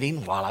good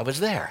meeting while I was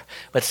there.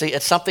 But see,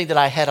 it's something that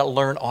I had to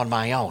learn on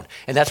my own.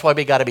 And that's why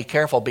we got to be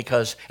careful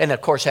because, and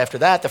of course after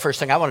that, the first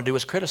thing I want to do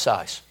is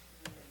criticize.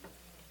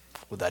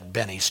 With that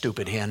Benny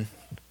stupid hen.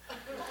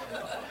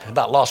 I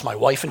about lost my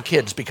wife and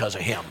kids because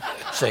of him,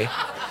 see?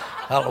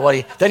 I don't know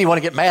what then you want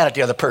to get mad at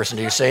the other person,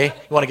 do you see? You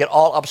want to get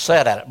all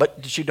upset at it.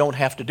 But you don't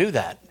have to do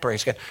that,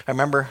 praise God. I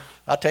remember,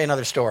 I'll tell you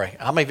another story.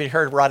 How many of you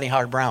heard of Rodney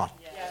Howard-Browne?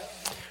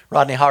 Yes.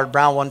 Rodney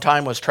Howard-Browne one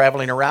time was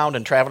traveling around,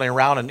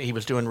 and he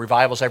was doing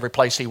revivals every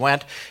place he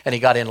went. And he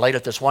got in late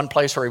at this one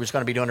place where he was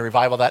going to be doing a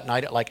revival that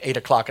night at like 8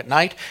 o'clock at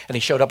night. And he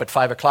showed up at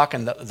 5 o'clock,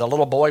 and the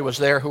little boy was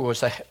there who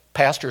was the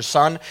pastor's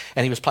son,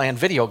 and he was playing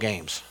video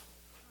games.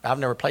 I've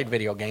never played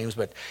video games,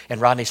 and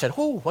Rodney said,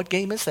 "Oh, what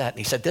game is that?" And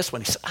he said, "This one."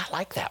 He said, "I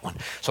like that one."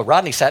 So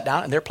Rodney sat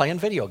down, and they're playing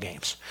video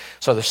games.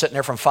 So they're sitting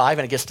there from 5,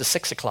 and it gets to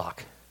 6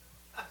 o'clock.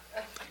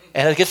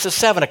 And it gets to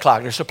 7 o'clock,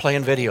 and they're still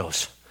playing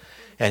videos.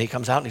 And he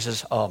comes out, and he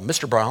says,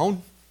 "Mr.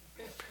 Brown,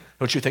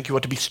 don't you think you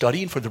ought to be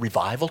studying for the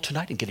revival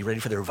tonight and getting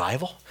ready for the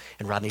revival?"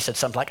 And Rodney said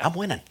something like, "I'm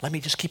winning. Let me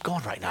just keep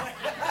going right now."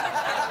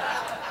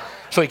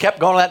 So he kept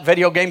going on that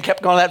video game,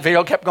 kept going on that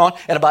video, kept going,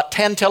 and about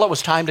 10 till it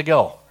was time to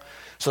go.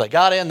 So they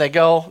got in, they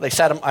go, they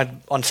sat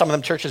him on some of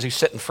them churches, he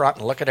sit in front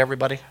and look at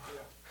everybody.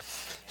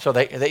 So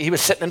he was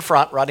sitting in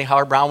front, Rodney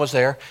Howard-Browne was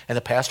there, and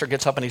the pastor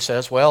gets up and he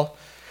says, "Well,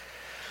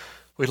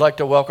 we'd like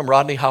to welcome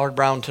Rodney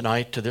Howard-Browne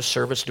tonight to this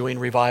service doing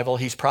revival.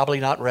 He's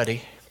probably not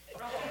ready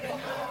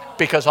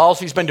because all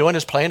he's been doing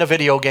is playing a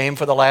video game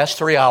for the last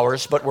 3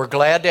 hours, but we're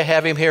glad to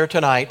have him here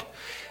tonight."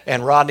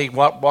 And Rodney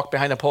walked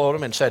behind the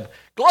podium and said,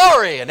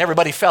 "Glory!" And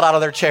everybody fell out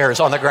of their chairs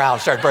on the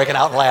ground, started breaking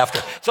out in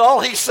laughter. So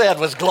all he said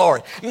was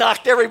glory.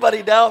 Knocked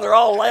everybody down. They're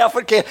all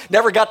laughing.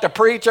 Never got to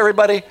preach,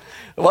 everybody.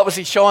 What was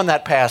he showing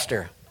that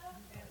pastor?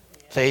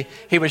 See,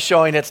 he was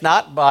showing it's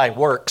not by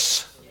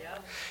works.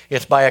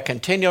 It's by a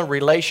continual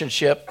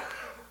relationship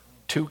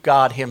to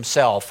God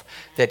himself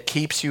that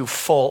keeps you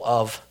full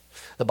of,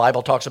 the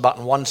Bible talks about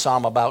in one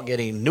psalm about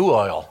getting new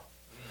oil.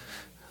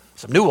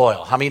 Some new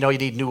oil. How many know you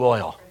need new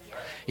oil?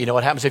 You know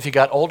what happens if you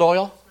got old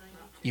oil?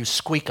 You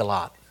squeak a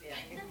lot.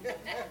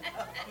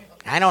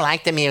 "I don't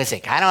like the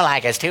music. I don't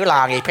like it. It's too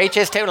long. He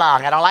preaches too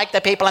long. I don't like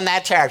the people in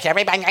that church.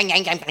 Everybody."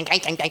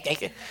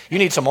 You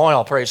need some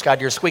oil, praise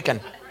God. You're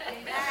squeaking.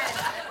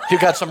 You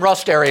got some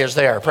rust areas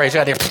there, praise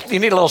God. You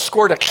need a little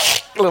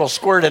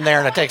squirt in there,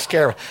 and it takes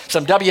care of it.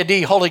 Some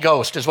WD, Holy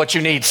Ghost, is what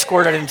you need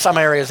squirted in some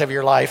areas of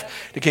your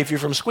life to keep you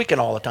from squeaking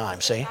all the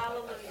time, see?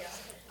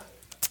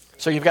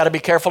 So you've got to be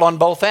careful on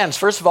both ends.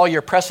 First of all,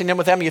 you're pressing in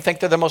with them. You think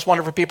they're the most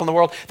wonderful people in the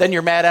world. Then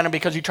you're mad at them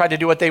because you tried to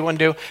do what they wouldn't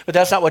do. But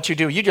that's not what you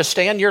do. You just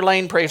stay in your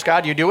lane, praise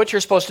God. You do what you're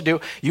supposed to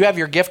do. You have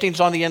your giftings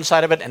on the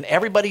inside of it, and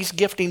everybody's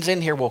giftings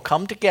in here will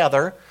come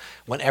together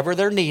whenever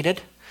they're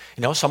needed.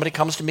 You know, somebody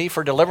comes to me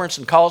for deliverance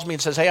and calls me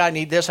and says, "Hey, I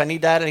need this, I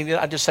need that, I need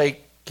that." I just say,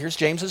 "Here's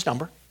James's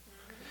number.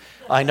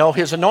 I know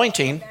his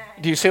anointing."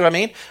 Do you see what I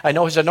mean? I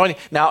know his anointing.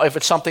 Now, if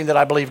it's something that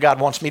I believe God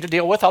wants me to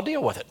deal with, I'll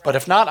deal with it. But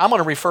if not, I'm going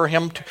to refer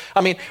him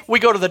to, we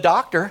go to the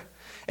doctor,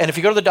 and if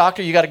you go to the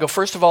doctor, you got to go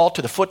first of all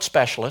to the foot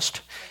specialist,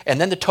 and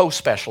then the toe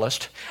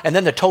specialist, and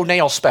then the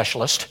toenail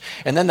specialist,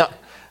 and then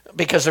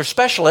because they're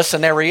specialists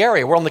in every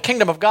area. Well, in the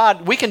kingdom of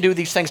God, we can do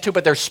these things too,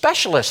 but they're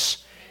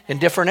specialists in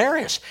different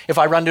areas. If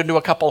I run into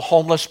a couple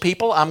homeless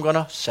people, I'm going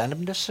to send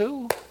them to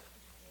Sue.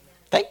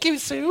 Thank you,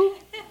 Sue.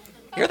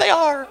 Here they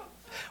are.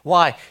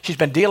 Why? She's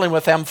been dealing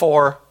with them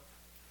for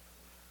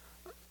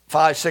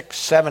 5, 6,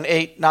 7,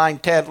 8, 9,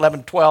 10,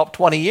 11, 12,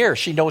 20 years.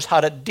 She knows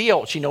how to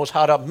deal. She knows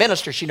how to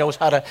minister. She knows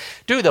how to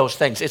do those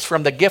things. It's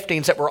from the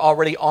giftings that were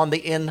already on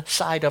the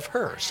inside of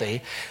her, see?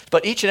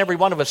 But each and every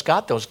one of us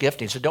got those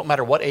giftings. It don't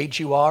matter what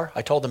age you are.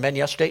 I told the men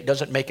yesterday, it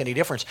doesn't make any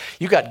difference.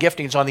 You got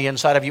giftings on the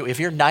inside of you. If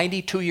you're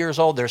 92 years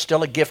old, there's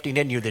still a gifting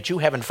in you that you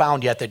haven't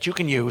found yet that you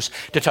can use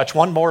to touch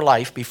one more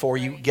life before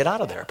you get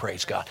out of there,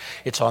 praise God.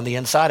 It's on the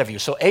inside of you.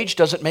 So age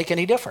doesn't make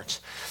any difference.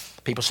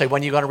 People say,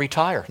 "When are you going to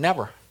retire?"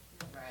 Never.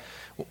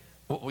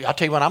 I'll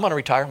tell you when I'm going to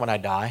retire, when I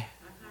die.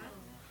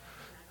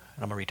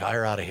 And I'm going to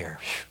retire out of here.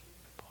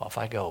 Off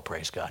I go,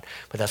 praise God.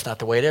 But that's not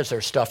the way it is.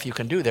 There's stuff you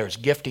can do. There's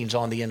giftings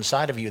on the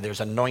inside of you.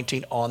 There's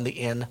anointing on the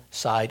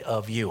inside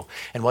of you.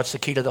 And what's the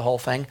key to the whole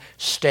thing?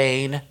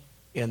 Staying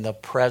in the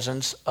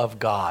presence of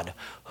God.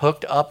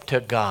 Hooked up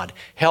to God.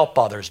 Help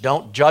others.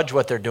 Don't judge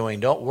what they're doing.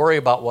 Don't worry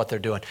about what they're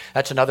doing.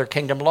 That's another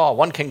kingdom law.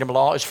 One kingdom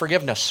law is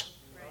forgiveness.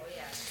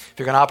 If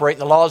you're going to operate in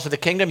the laws of the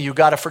kingdom, you've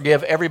got to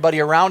forgive everybody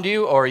around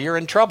you or you're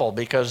in trouble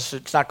because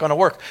it's not going to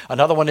work.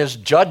 Another one is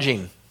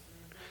judging.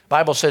 The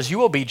Bible says you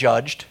will be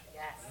judged.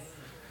 Yes.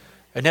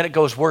 And then it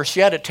goes worse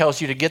yet. It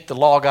tells you to get the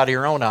log out of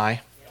your own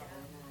eye.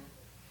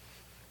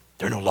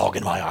 There's no log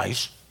in my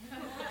eyes.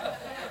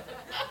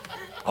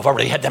 I've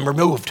already had them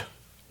removed.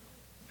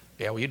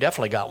 Yeah, well, you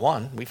definitely got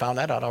one. We found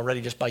that out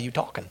already just by you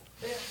talking.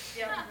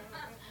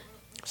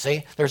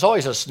 See, there's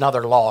always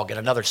another log and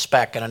another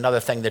speck and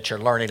another thing that you're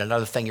learning,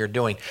 another thing you're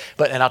doing.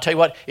 And I'll tell you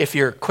what, if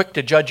you're quick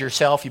to judge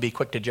yourself, you'll be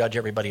quick to judge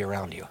everybody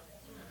around you.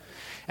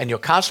 And you'll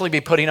constantly be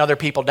putting other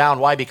people down.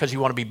 Why? Because you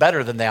want to be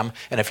better than them.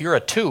 And if you're a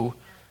 2,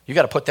 you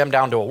got to put them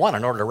down to a 1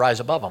 in order to rise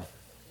above them.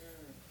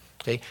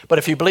 See? But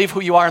if you believe who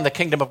you are in the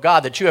kingdom of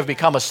God, that you have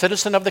become a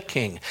citizen of the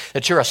King,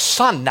 that you're a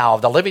son now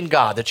of the living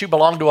God, that you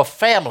belong to a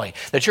family,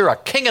 that you're a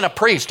king and a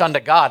priest unto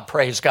God,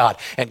 praise God,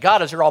 and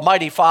God is your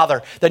almighty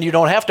Father, then you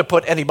don't have to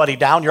put anybody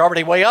down. You're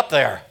already way up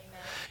there.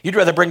 Amen. You'd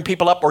rather bring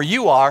people up where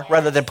you are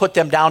rather than put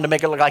them down to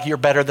make it look like you're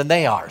better than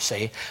they are,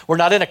 see? We're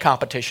not in a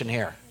competition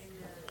here.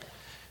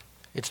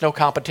 It's no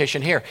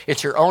competition here.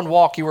 It's your own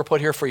walk. You were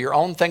put here for your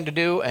own thing to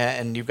do,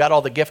 and you've got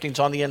all the giftings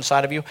on the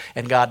inside of you,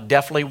 and God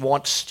definitely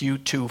wants you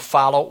to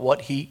follow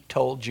what he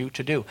told you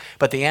to do.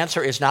 But the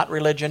answer is not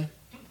religion.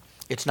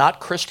 It's not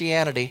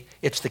Christianity.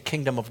 It's the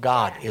kingdom of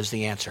God is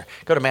the answer.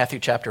 Go to Matthew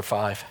chapter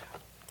 5.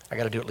 I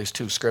got to do at least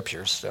 2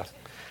 scriptures. So.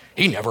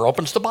 He never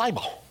opens the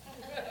Bible.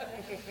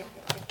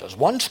 Does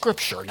 1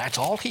 scripture, and that's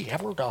all he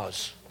ever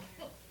does.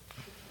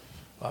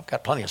 Well, I've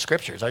got plenty of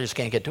scriptures. I just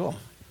can't get to them.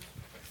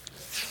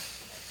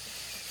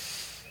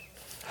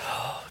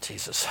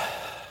 Jesus.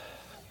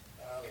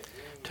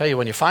 Tell you,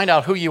 when you find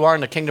out who you are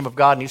in the kingdom of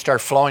God and you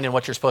start flowing in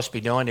what you're supposed to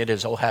be doing, it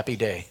is, oh, happy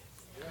day.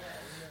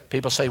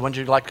 People say, wouldn't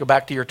you like to go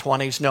back to your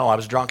 20s? No, I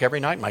was drunk every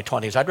night in my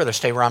 20s. I'd rather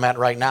stay where I'm at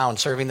right now and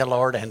serving the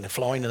Lord and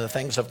flowing in the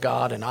things of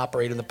God and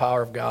operating in the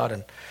power of God.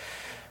 And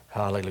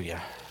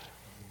hallelujah.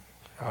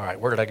 All right,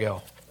 where did I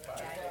go?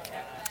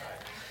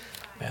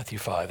 Matthew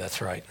 5,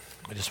 that's right.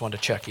 I just wanted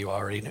to check you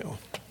already knew.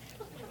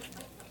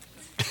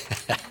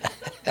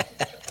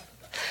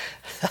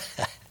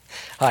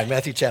 All right,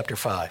 Matthew chapter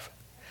 5.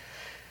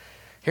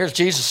 Here's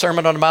Jesus'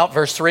 Sermon on the Mount,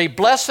 verse 3.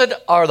 Blessed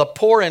are the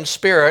poor in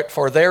spirit,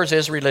 for theirs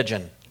is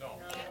religion. No.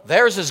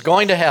 Theirs is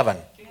going to heaven.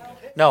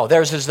 No,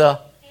 theirs is the...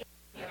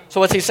 So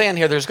what's he saying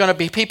here? There's going to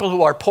be people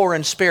who are poor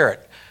in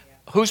spirit.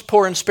 Who's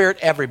poor in spirit?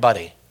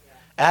 Everybody.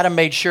 Adam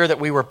made sure that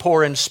we were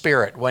poor in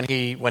spirit. When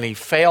he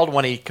failed,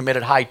 when he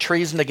committed high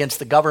treason against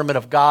the government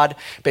of God,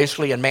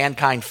 basically, and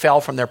mankind fell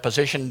from their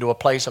position into a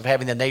place of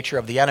having the nature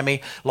of the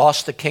enemy,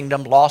 lost the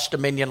kingdom, lost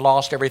dominion,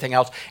 lost everything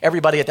else.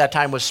 Everybody at that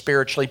time was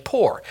spiritually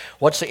poor.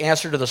 What's the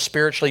answer to the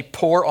spiritually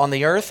poor on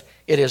the earth?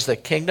 It is the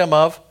kingdom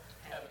of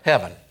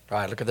heaven. All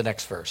right, look at the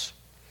next verse.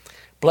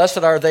 Blessed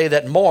are they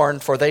that mourn,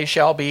 for they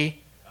shall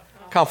be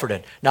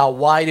comforted. Now,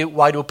 why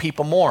do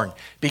people mourn?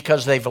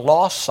 Because they've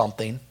lost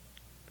something.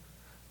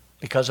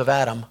 Because of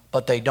Adam,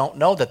 but they don't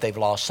know that they've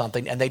lost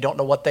something, and they don't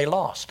know what they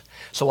lost.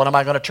 So what am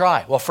I going to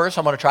try? Well, first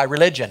I'm going to try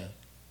religion.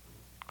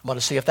 I'm going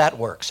to see if that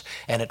works.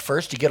 And at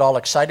first you get all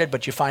excited,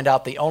 but you find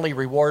out the only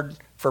reward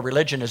for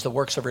religion is the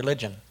works of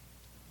religion.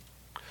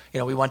 You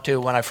know,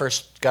 when I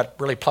first got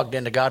really plugged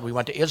into God, we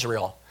went to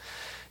Israel.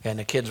 And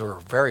the kids were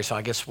so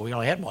I guess we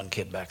only had 1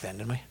 kid back then,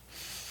 didn't we?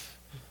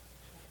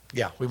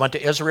 Yeah, we went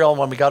to Israel, and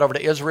when we got over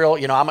to Israel,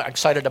 you know, I'm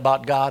excited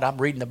about God. I'm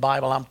reading the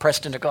Bible. I'm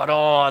pressed into God.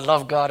 Oh, I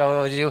love God.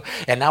 Oh, you.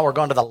 And now we're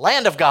going to the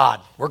land of God.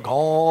 We're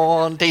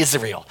going to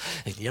Israel.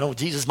 You know,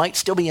 Jesus might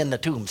still be in the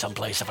tomb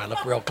someplace if I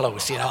look real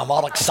close. You know, I'm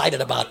all excited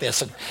about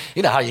this. And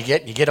you know how you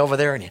get over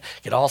there and you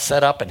get all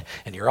set up and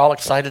you're all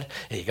excited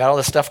and you got all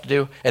this stuff to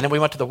do. And then we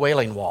went to the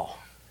Wailing Wall.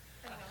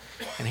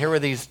 And here were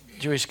these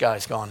Jewish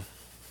guys going.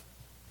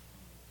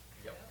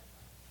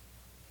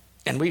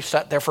 And we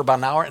sat there for about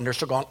an hour and they're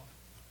still going.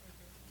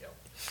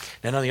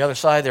 And on the other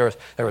side, there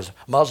was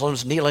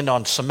Muslims kneeling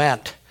on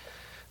cement,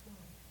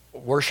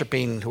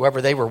 worshiping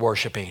whoever they were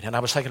worshiping. And I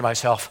was thinking to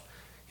myself,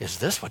 is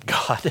this what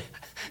God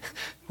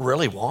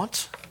really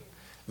wants?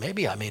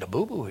 Maybe I made a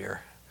boo-boo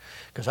here,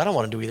 because I don't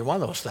want to do either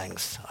one of those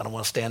things. I don't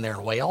want to stand there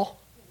and wail,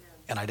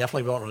 and I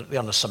definitely don't want to be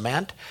on the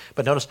cement.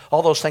 But notice,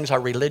 all those things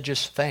are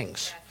religious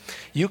things.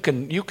 You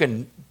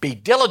can be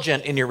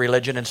diligent in your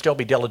religion and still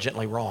be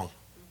diligently wrong.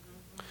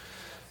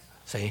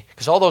 See?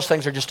 Because all those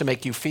things are just to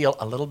make you feel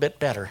a little bit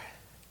better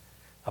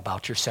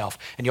about yourself.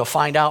 And you'll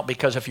find out,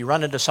 because if you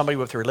run into somebody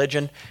with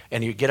religion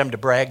and you get them to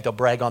brag, they'll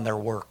brag on their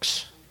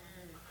works.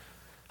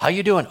 How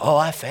you doing? Oh,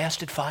 I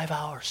fasted 5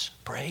 hours.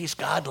 Praise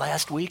God.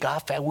 Last week,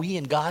 we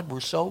and God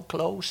were so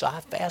close. I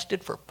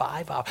fasted for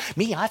 5 hours.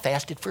 Me, I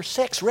fasted for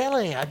 6.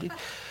 Really? And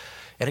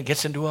it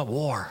gets into a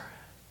war.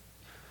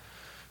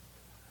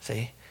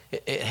 See?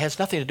 It has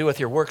nothing to do with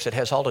your works. It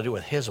has all to do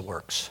with his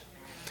works.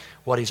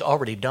 What he's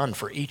already done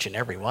for each and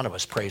every one of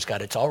us, praise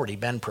God. It's already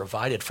been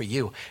provided for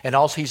you. And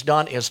all he's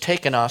done is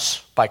taken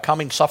us by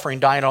coming, suffering,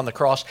 dying on the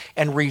cross,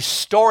 and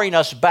restoring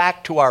us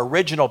back to our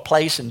original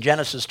place in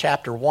Genesis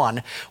chapter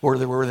 1, where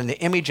we're in the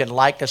image and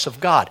likeness of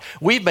God.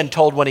 We've been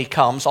told when he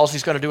comes, all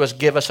he's going to do is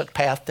give us a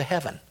path to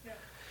heaven.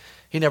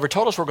 He never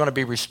told us we're going to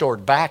be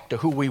restored back to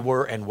who we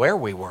were and where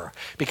we were.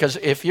 Because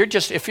if you're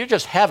just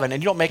heaven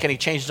and you don't make any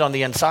changes on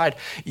the inside,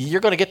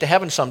 you're going to get to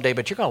heaven someday,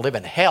 but you're going to live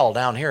in hell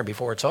down here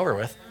before it's over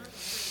with.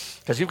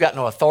 Because you've got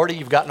no authority,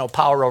 you've got no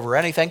power over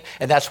anything,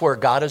 and that's where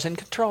God is in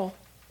control.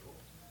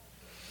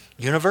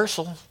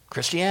 Universal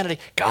Christianity,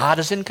 God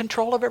is in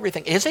control of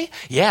everything. Is he?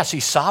 Yes,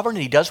 he's sovereign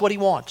and he does what he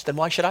wants. Then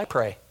why should I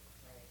pray?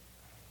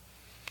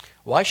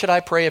 Why should I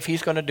pray if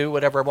he's going to do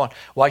whatever I want?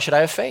 Why should I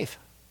have faith?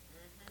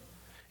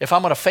 If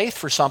I'm going to faith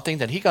for something,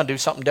 then he's going to do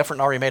something different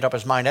and already made up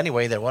his mind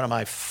anyway, then what am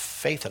I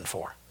faithing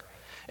for?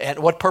 And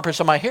what purpose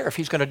am I here if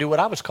he's going to do what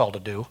I was called to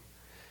do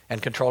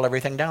and control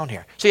everything down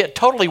here? See, it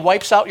totally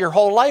wipes out your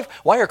whole life.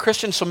 Why are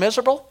Christians so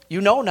miserable?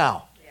 You know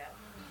now.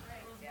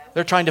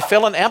 They're trying to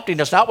fill an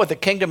emptiness, not with the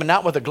kingdom and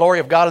not with the glory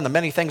of God and the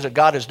many things that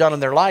God has done in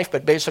their life,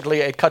 but basically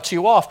it cuts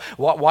you off.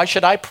 Why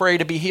should I pray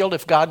to be healed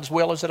if God's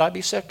will is that I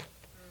be sick?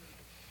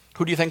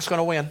 Who do you think's going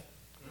to win?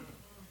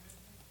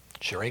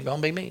 Sure ain't going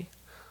to be me.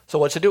 So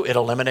what's it do? It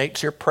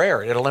eliminates your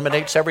prayer. It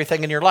eliminates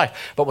everything in your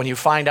life. But when you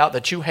find out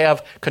that you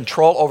have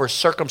control over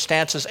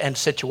circumstances and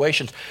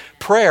situations,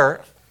 prayer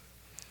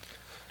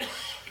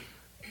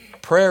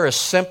is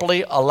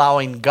simply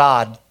allowing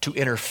God to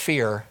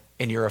interfere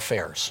in your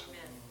affairs.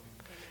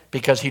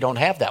 Because he don't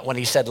have that. When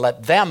he said,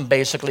 let them,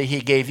 basically,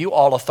 he gave you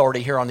all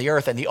authority here on the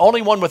earth. And the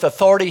only one with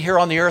authority here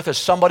on the earth is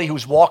somebody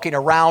who's walking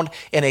around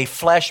in a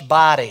flesh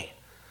body.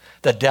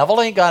 The devil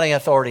ain't got any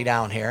authority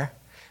down here.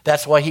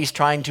 That's why he's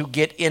trying to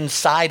get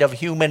inside of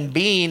human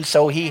beings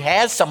so he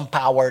has some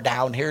power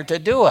down here to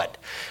do it.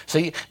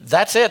 See,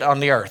 that's it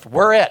on the earth.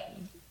 We're it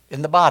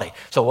in the body.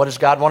 So what does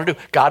God want to do?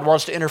 God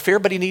wants to interfere,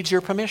 but he needs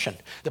your permission.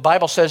 The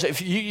Bible says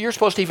if you're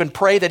supposed to even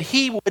pray that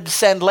he would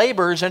send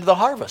laborers into the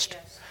harvest.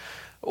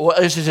 Well,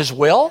 is it his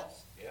will?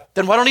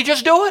 Then why don't he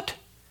just do it?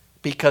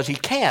 Because he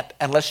can't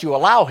unless you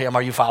allow him.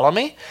 Are you following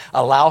me?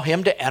 Allow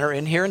him to enter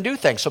in here and do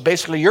things. So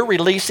basically you're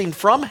releasing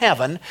from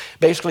heaven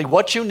basically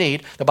what you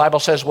need. The Bible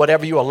says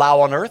whatever you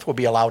allow on earth will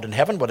be allowed in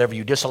heaven. Whatever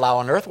you disallow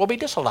on earth will be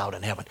disallowed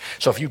in heaven.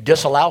 So if you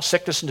disallow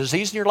sickness and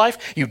disease in your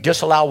life, you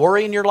disallow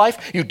worry in your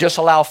life, you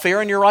disallow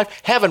fear in your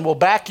life, heaven will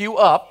back you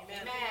up.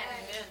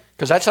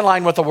 Because that's in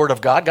line with the word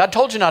of God. God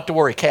told you not to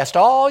worry. Cast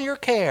all your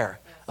care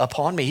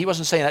upon me. He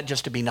wasn't saying that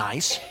just to be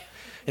nice.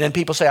 And then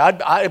people say,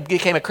 I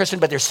became a Christian,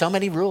 but there's so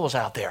many rules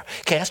out there.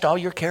 Cast all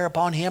your care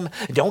upon him.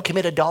 Don't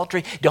commit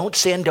adultery. Don't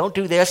sin. Don't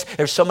do this.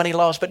 There's so many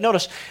laws. But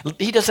notice,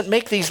 he doesn't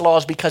make these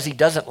laws because he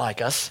doesn't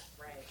like us.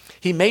 Right.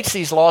 He makes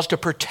these laws to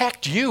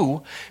protect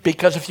you,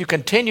 because if you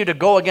continue to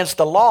go against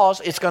the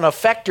laws, it's going to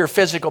affect your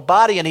physical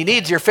body, and he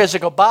needs your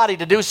physical body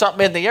to do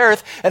something in the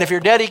earth. And if you're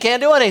dead, he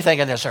can't do anything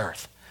in this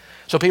earth.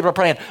 So people are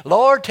praying,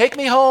 Lord, take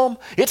me home.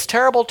 It's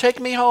terrible, take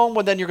me home.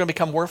 Well, then you're going to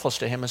become worthless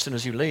to him as soon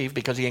as you leave,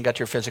 because he ain't got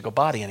your physical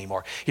body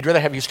anymore. He'd rather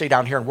have you stay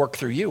down here and work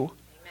through you. Amen.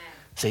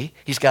 See,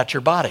 he's got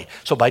your body.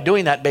 So by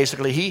doing that,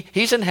 basically,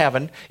 he's in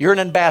heaven. You're an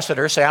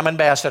ambassador. Say, I'm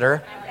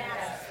ambassador.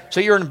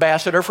 So you're an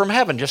ambassador from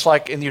heaven, just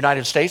like in the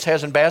United States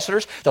has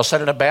ambassadors. They'll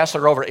send an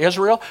ambassador over to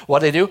Israel.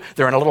 What do?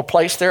 They're in a little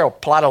place there, a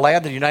plot of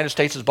land that the United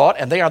States has bought,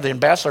 and they are the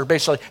ambassador.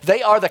 Basically,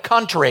 they are the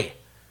country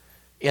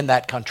in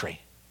that country.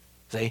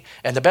 See?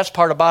 And the best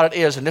part about it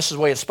is, and this is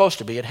the way it's supposed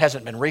to be, it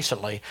hasn't been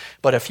recently,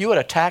 but if you would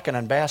attack an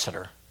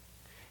ambassador,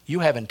 you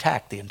have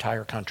attacked the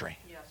entire country.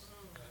 Yes.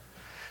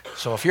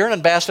 So if you're an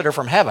ambassador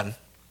from heaven,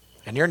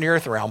 and you're in the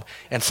earth realm,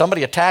 and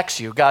somebody attacks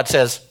you, God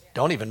says,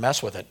 don't even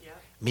mess with it. Yeah.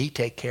 Me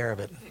take care of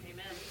it.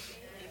 Amen.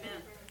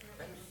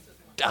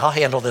 I'll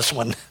handle this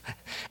one.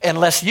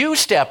 Unless you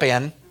step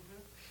in,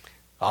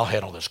 I'll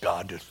handle this,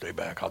 God. Just stay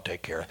back. I'll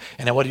take care of it.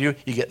 And then what do?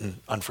 You get in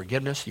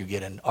unforgiveness. You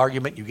get in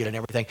argument. You get in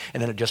everything.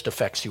 And then it just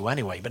affects you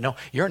anyway. But no,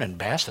 you're an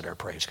ambassador,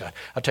 praise God.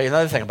 I'll tell you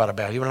another thing about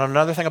ambassador. You want to know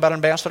another thing about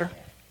ambassador?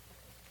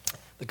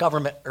 The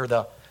government, or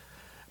hold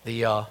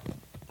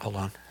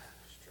on.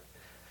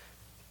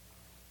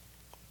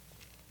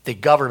 The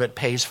government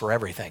pays for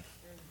everything.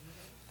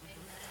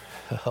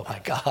 Oh,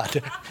 my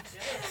God.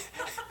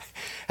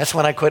 That's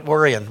when I quit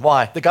worrying.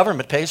 Why? The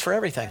government pays for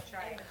everything.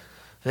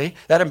 See,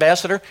 that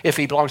ambassador, if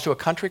he belongs to a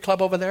country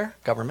club over there,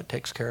 government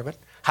takes care of it.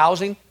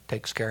 Housing,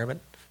 takes care of it.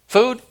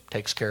 Food,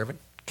 takes care of it.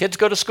 Kids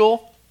go to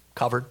school,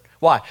 covered.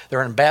 Why? They're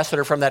an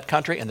ambassador from that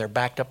country, and they're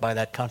backed up by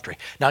that country.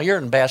 Now, you're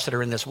an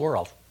ambassador in this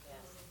world.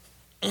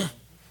 Yes.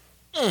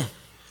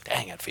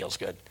 Dang, it feels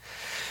good.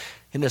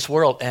 In this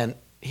world, and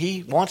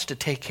he wants to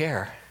take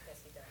care.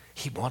 Yes,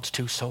 he wants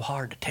to so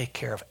hard to take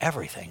care of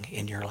everything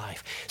in your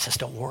life. He says,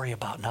 don't worry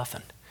about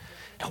nothing.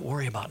 Don't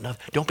worry about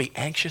nothing. Don't be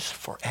anxious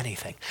for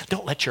anything.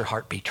 Don't let your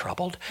heart be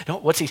troubled.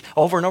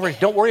 Over and over,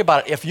 don't worry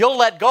about it. If you'll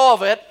let go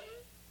of it,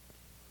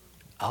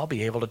 I'll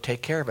be able to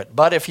take care of it.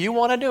 But if you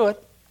want to do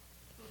it,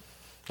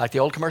 like the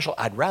old commercial,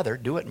 I'd rather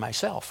do it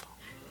myself.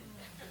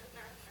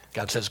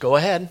 God says, go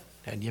ahead,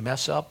 and you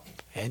mess up,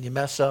 and you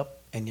mess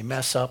up, and you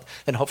mess up.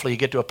 Then hopefully you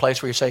get to a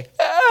place where you say,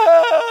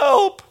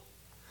 help!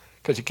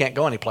 Because you can't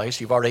go anyplace.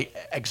 You've already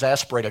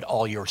exasperated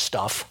all your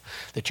stuff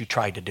that you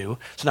tried to do.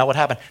 So now what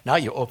happened? Now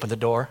you open the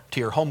door to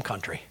your home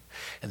country,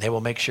 and they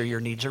will make sure your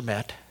needs are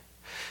met.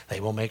 They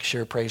will make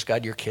sure, praise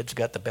God, your kids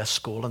got the best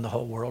school in the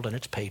whole world and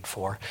it's paid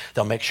for.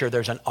 They'll make sure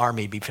there's an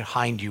army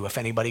behind you if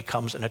anybody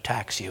comes and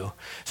attacks you.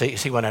 So you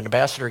see, when an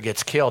ambassador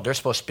gets killed, they're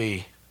supposed to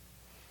be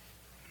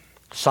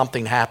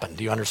something happened.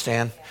 Do you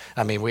understand?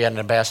 I mean, we had an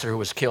ambassador who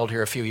was killed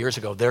here a few years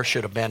ago. There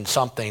should have been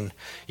something.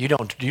 You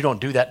don't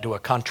do that to a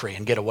country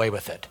and get away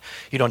with it.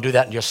 You don't do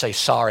that and just say,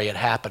 sorry, it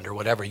happened or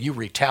whatever. You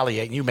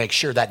retaliate and you make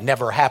sure that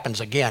never happens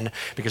again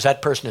because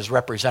that person is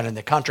representing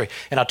the country.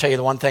 And I'll tell you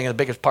the one thing, the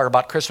biggest part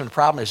about Christmas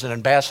problem is an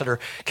ambassador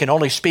can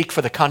only speak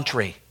for the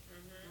country.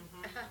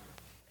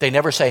 They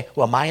never say,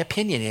 well, my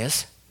opinion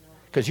is,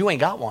 because you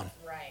ain't got one.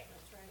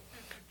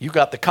 You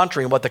got the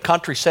country, and what the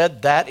country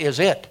said, that is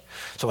it.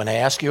 So when they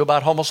ask you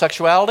about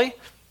homosexuality,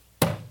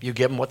 you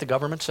give them what the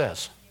government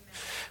says.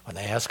 When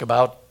they ask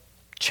about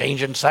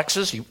changing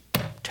sexes, you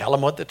tell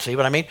them see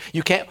what I mean?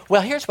 You can't,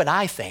 well, here's what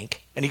I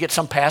think. And you get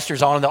some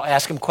pastors on and they'll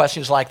ask them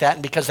questions like that,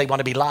 and because they want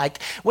to be liked,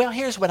 well,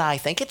 here's what I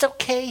think. It's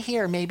okay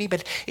here maybe,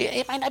 but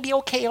it might not be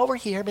okay over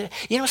here. But,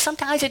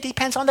 sometimes it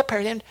depends on the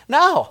person.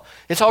 No,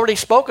 it's already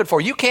spoken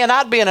for. You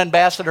cannot be an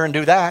ambassador and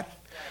do that.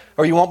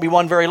 Or you won't be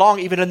one very long,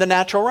 even in the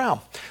natural realm.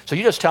 So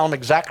you just tell them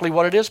exactly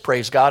what it is,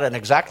 praise God, and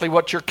exactly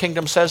what your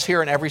kingdom says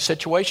here in every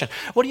situation.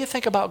 What do you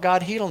think about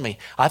God healing me?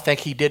 I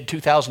think he did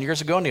 2,000 years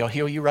ago, and he'll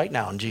heal you right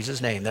now in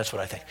Jesus' name. That's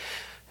what I think.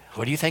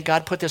 What do you think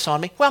God put this on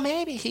me? Well,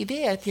 maybe he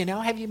did.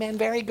 Have you been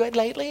very good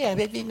lately?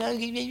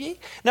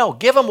 No,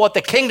 give them what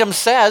the kingdom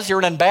says. You're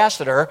an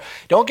ambassador.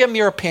 Don't give them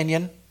your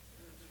opinion.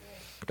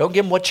 Don't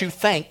give them what you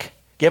think.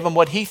 Give them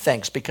what he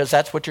thinks, because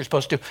that's what you're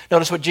supposed to do.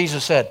 Notice what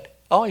Jesus said.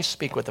 Always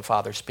speak what the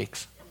Father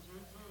speaks.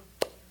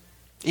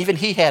 Even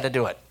he had to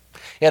do it.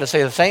 He had to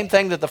say the same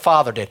thing that the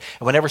Father did.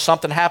 And whenever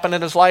something happened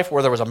in his life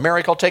where there was a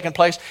miracle taking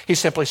place, he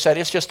simply said,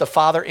 it's just the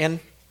Father in.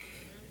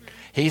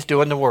 He's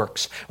doing the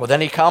works. Well,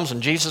 then he comes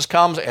and Jesus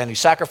comes and he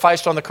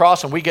sacrificed on the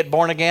cross and we get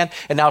born again.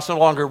 And now it's no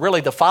longer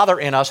really the Father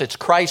in us. It's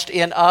Christ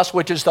in us,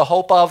 which is the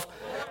hope of.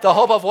 The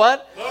hope of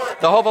what? Glory.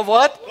 The hope of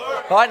what? Glory.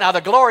 All right, now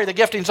the glory, the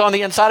giftings on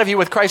the inside of you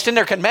with Christ in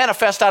there can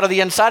manifest out of the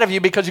inside of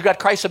you because you've got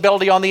Christ's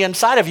ability on the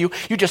inside of you.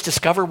 You just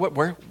discover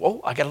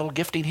I got a little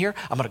gifting here.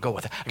 I'm going to go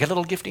with it. I got a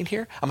little gifting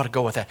here. I'm going to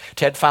go with that.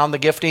 Ted found the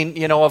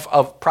gifting,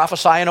 of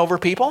prophesying over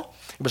people.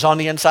 It was on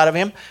the inside of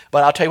him.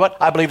 But I'll tell you what,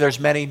 I believe there's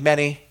many,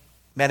 many,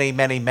 many,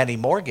 many, many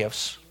more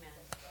gifts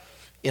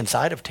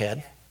inside of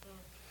Ted.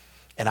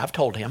 And I've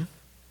told him.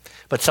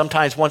 But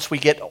sometimes once we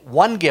get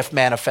one gift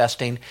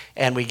manifesting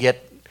and we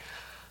get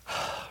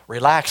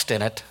relaxed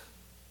in it,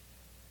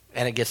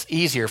 and it gets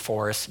easier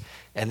for us,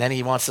 and then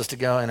he wants us to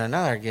go in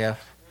another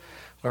gift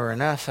where we're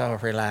not so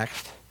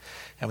relaxed,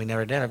 and we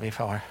never did it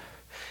before,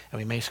 and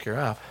we may screw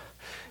up.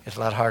 It's a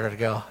lot harder to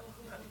go.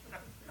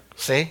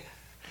 See?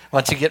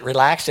 Once you get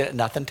relaxed in it,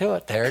 nothing to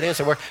it. There it is.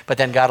 But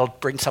then God will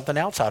bring something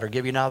else out or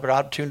give you another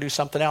opportunity to do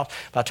something else.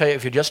 But I'll tell you,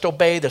 if you just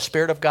obey the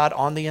Spirit of God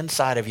on the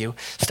inside of you,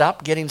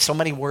 stop getting so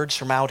many words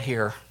from out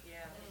here.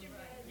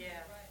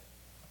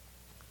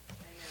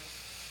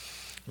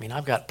 I mean,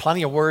 I've got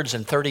plenty of words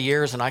in 30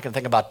 years, and I can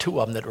think about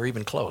 2 of them that are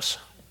even close.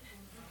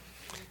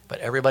 But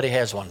everybody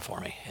has one for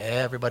me.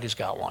 Everybody's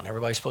got one.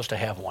 Everybody's supposed to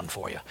have one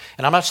for you.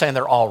 And I'm not saying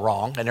they're all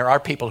wrong, and there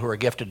are people who are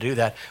gifted to do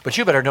that, but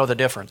you better know the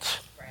difference.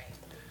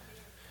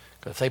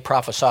 Because if they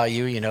prophesy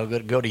you,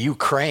 go to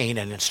Ukraine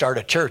and start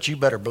a church, you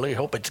better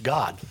hope it's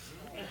God.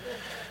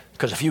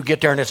 Because if you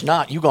get there and it's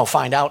not, you're going to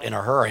find out in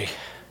a hurry.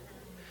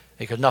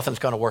 Because nothing's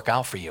going to work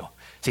out for you.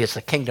 See, it's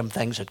the kingdom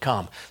things that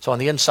come. So on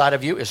the inside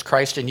of you is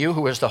Christ in you,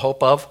 who is the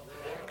hope of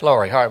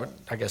glory. All right,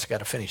 I guess I got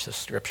to finish this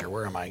scripture.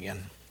 Where am I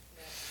again?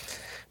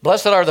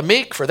 Blessed are the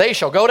meek, for they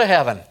shall go to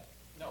heaven.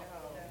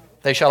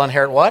 They shall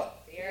inherit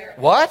what? The earth.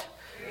 What?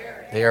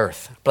 The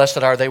earth. Blessed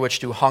are they which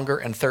do hunger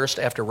and thirst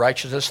after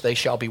righteousness. They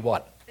shall be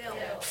what?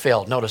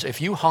 Filled. Notice,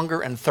 if you hunger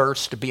and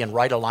thirst to be in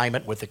right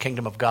alignment with the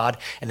kingdom of God,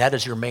 and that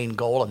is your main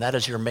goal, and that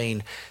is your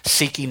main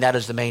seeking,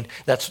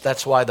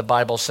 that's why the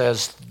Bible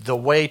says the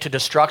way to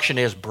destruction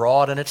is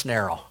broad and it's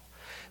narrow.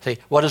 See,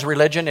 what is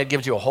religion? It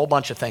gives you a whole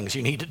bunch of things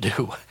you need to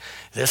do.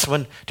 This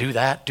one, do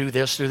that, do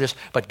this, do this.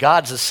 But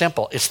God's is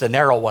simple. It's the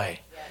narrow way.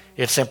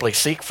 It's simply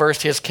seek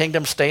first his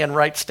kingdom, stay in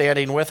right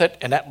standing with it,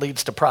 and that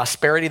leads to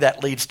prosperity,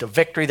 that leads to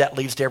victory, that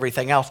leads to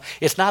everything else.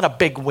 It's not a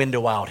big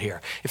window out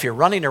here. If you're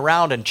running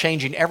around and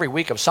changing every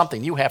week of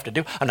something you have to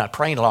do, I'm not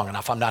praying long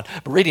enough, I'm not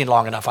reading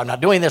long enough, I'm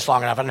not doing this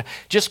long enough,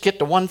 just get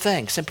to one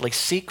thing. Simply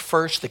seek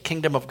first the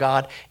kingdom of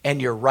God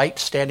and your right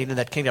standing in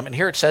that kingdom. And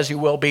here it says you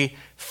will be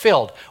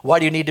filled. Why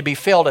do you need to be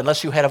filled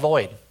unless you had a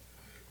void?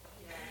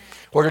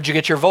 Where did you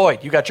get your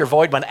void? You got your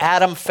void when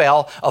Adam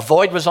fell. A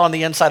void was on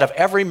the inside of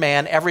every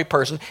man, every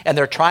person, and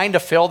they're trying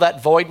to fill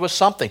that void with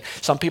something.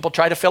 Some people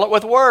try to fill it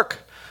with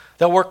work.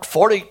 They'll work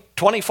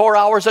 24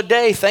 hours a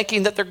day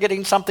thinking that they're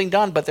getting something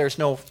done, but there's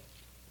no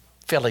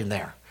filling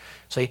there.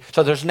 See,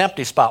 so there's an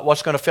empty spot.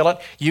 What's going to fill it?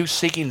 You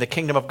seeking the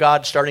kingdom of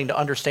God, starting to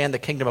understand the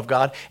kingdom of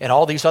God, and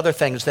all these other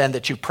things then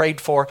that you prayed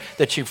for,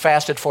 that you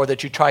fasted for,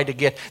 that you tried to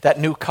get, that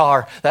new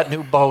car, that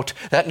new boat,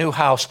 that new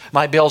house,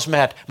 my bills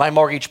met, my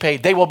mortgage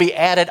paid. They will be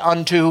added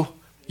unto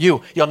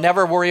you. You'll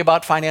never worry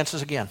about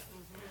finances again.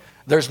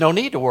 There's no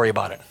need to worry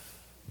about it.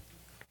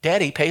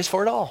 Daddy pays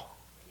for it all.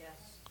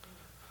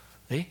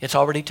 See? It's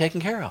already taken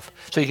care of.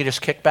 So you can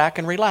just kick back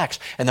and relax.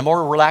 And the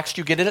more relaxed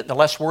you get in it, the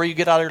less worry you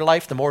get out of your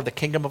life, the more the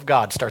kingdom of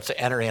God starts to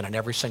enter in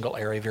every single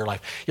area of your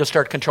life. You'll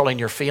start controlling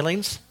your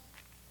feelings.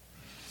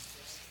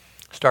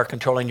 Start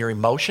controlling your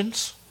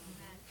emotions.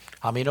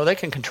 How many know they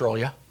can control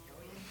you?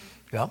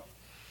 Yeah.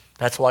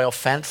 That's why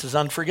offense and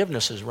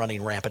unforgiveness is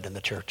running rampant in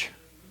the church.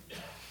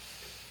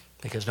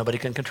 Because nobody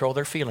can control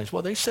their feelings.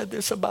 Well, they said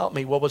this about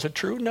me. Well, was it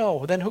true?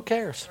 No. Then who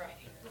cares?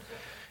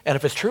 And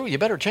if it's true, you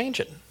better change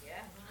it.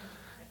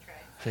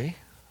 See?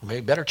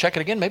 Maybe better check it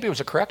again. Maybe it was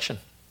a correction.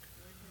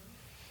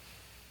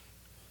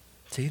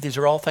 See, these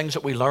are all things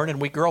that we learn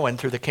and we grow in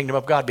through the kingdom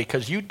of God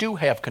because you do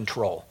have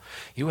control.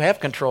 You have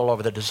control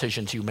over the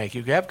decisions you make.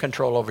 You have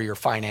control over your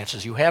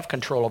finances. You have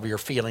control over your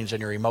feelings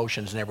and your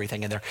emotions and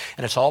everything in there.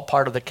 And it's all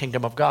part of the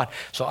kingdom of God.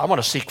 So I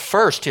want to seek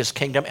first his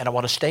kingdom and I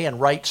want to stay in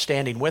right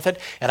standing with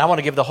it. And I want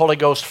to give the Holy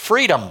Ghost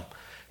freedom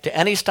to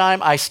any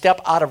time I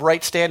step out of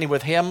right standing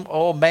with him.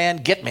 Oh man,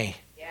 get me.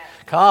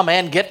 Come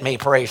and get me,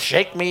 praise.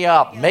 Shake me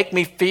up. Make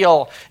me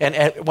feel.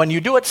 And when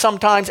you do it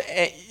sometimes,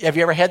 have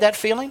you ever had that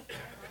feeling?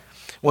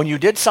 When you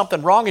did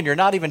something wrong and you're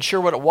not even sure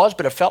what it was,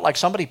 but it felt like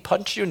somebody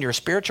punched you in your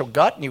spiritual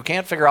gut and you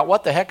can't figure out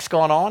what the heck's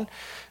going on.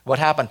 What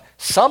happened?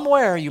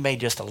 Somewhere you made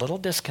just a little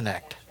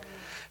disconnect.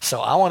 So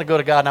I want to go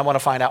to God and I want to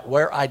find out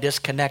where I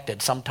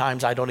disconnected.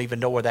 Sometimes I don't even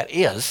know where that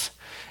is.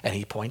 And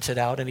he points it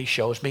out and he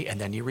shows me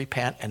and then you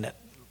repent and it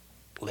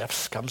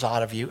lifts, comes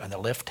out of you and the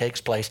lift takes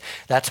place.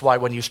 That's why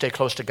when you stay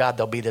close to God,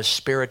 there'll be this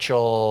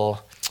spiritual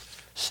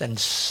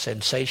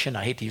sensation.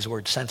 I hate to use the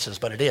word senses,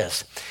 but it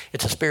is.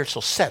 It's a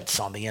spiritual sense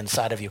on the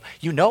inside of you.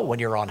 You know when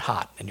you're on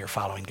hot and you're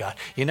following God.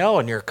 You know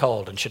when you're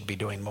cold and should be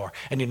doing more.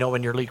 And you know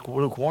when you're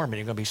lukewarm and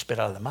you're going to be spit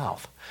out of the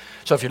mouth.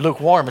 So if you're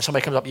lukewarm and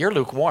somebody comes up, you're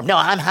lukewarm. No,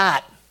 I'm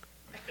hot.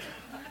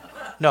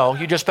 No,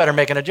 you just better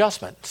make an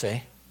adjustment,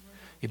 see?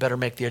 You better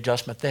make the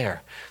adjustment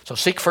there. So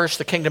seek first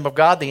the kingdom of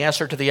God. The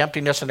answer to the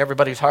emptiness in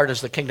everybody's heart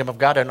is the kingdom of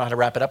God. I don't know how to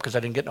wrap it up because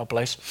I didn't get no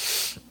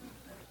place.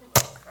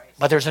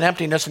 But there's an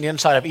emptiness in the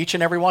inside of each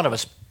and every one of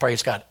us,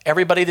 praise God.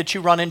 Everybody that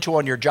you run into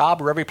on your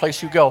job or every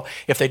place you go,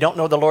 if they don't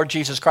know the Lord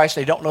Jesus Christ,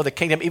 they don't know the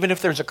kingdom, even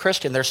if there's a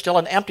Christian, there's still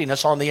an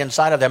emptiness on the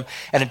inside of them.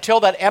 And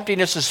until that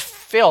emptiness is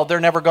filled, they're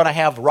never going to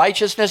have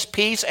righteousness,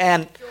 peace,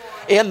 and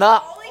in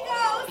the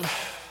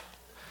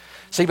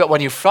See, but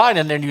when you find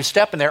and then you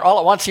step in there all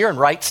at once, you're in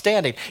right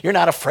standing. You're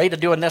not afraid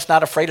of doing this,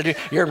 not afraid of doing.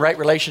 You're in right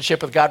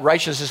relationship with God.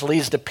 Righteousness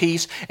leads to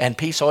peace, and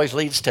peace always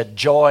leads to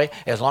joy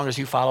as long as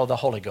you follow the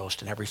Holy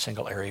Ghost in every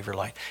single area of your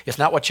life. It's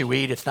not what you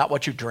eat. It's not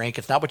what you drink.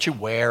 It's not what you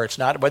wear. It's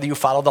not whether you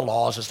follow the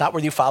laws. It's not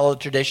whether you follow the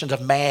traditions of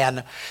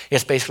man.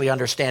 It's basically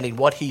understanding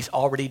what he's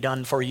already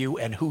done for you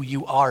and who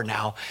you are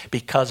now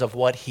because of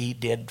what he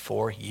did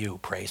for you.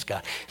 Praise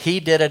God. He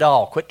did it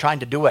all. Quit trying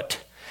to do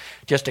it.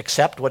 Just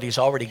accept what he's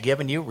already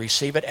given you,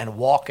 receive it, and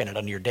walk in it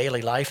in your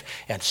daily life,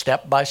 and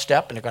step by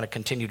step, and they're going to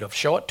continue to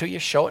show it to you,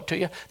 show it to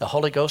you. The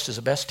Holy Ghost is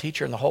the best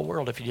teacher in the whole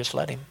world if you just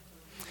let him.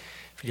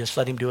 If you just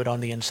let him do it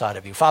on the inside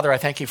of you. Father, I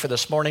thank you for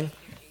this morning.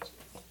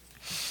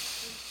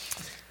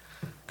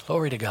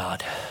 Glory to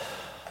God.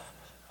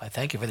 I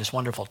thank you for this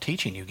wonderful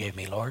teaching you gave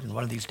me, Lord, and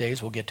one of these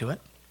days we'll get to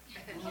it.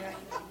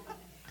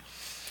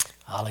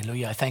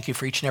 Hallelujah. I thank you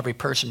for each and every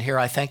person here.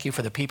 I thank you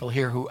for the people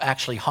here who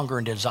actually hunger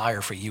and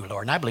desire for you,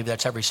 Lord. And I believe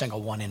that's every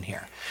single one in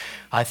here.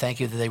 I thank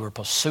you that they will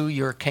pursue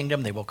your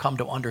kingdom. They will come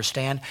to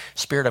understand.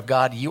 Spirit of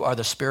God, you are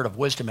the spirit of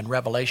wisdom and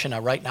revelation. Now,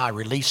 right now, I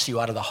release you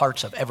out of the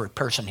hearts of every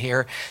person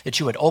here, that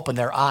you would open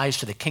their eyes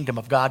to the kingdom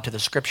of God, to the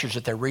scriptures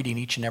that they're reading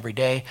each and every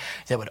day,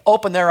 that would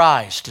open their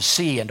eyes to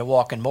see and to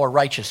walk in more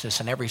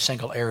righteousness in every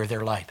single area of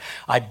their life.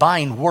 I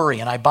bind worry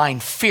and I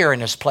bind fear in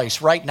this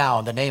place right now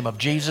in the name of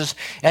Jesus.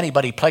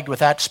 Anybody plagued with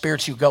that,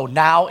 spirits, you go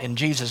now in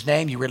Jesus'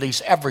 name. You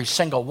release every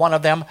single one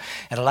of them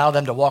and allow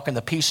them to walk in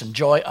the peace and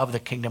joy of the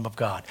kingdom of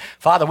God.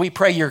 Father, we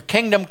pray your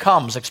kingdom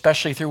comes,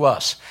 especially through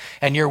us,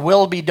 and your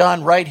will be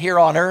done right here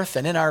on earth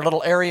and in our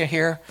little area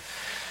here.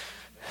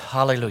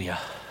 Hallelujah.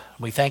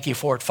 We thank you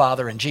for it,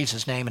 Father, in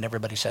Jesus' name. And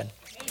everybody said,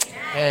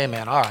 amen.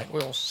 Amen. All right.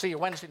 We'll see you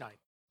Wednesday night.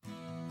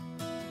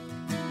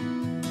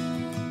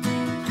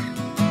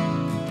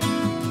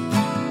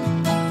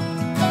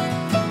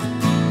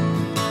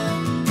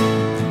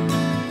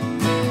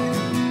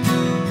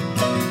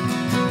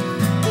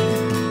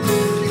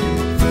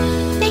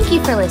 Thank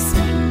you for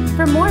listening.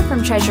 For more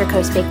from Treasure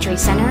Coast Victory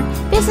Center,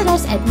 visit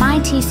us at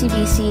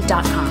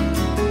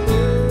mytcbc.com.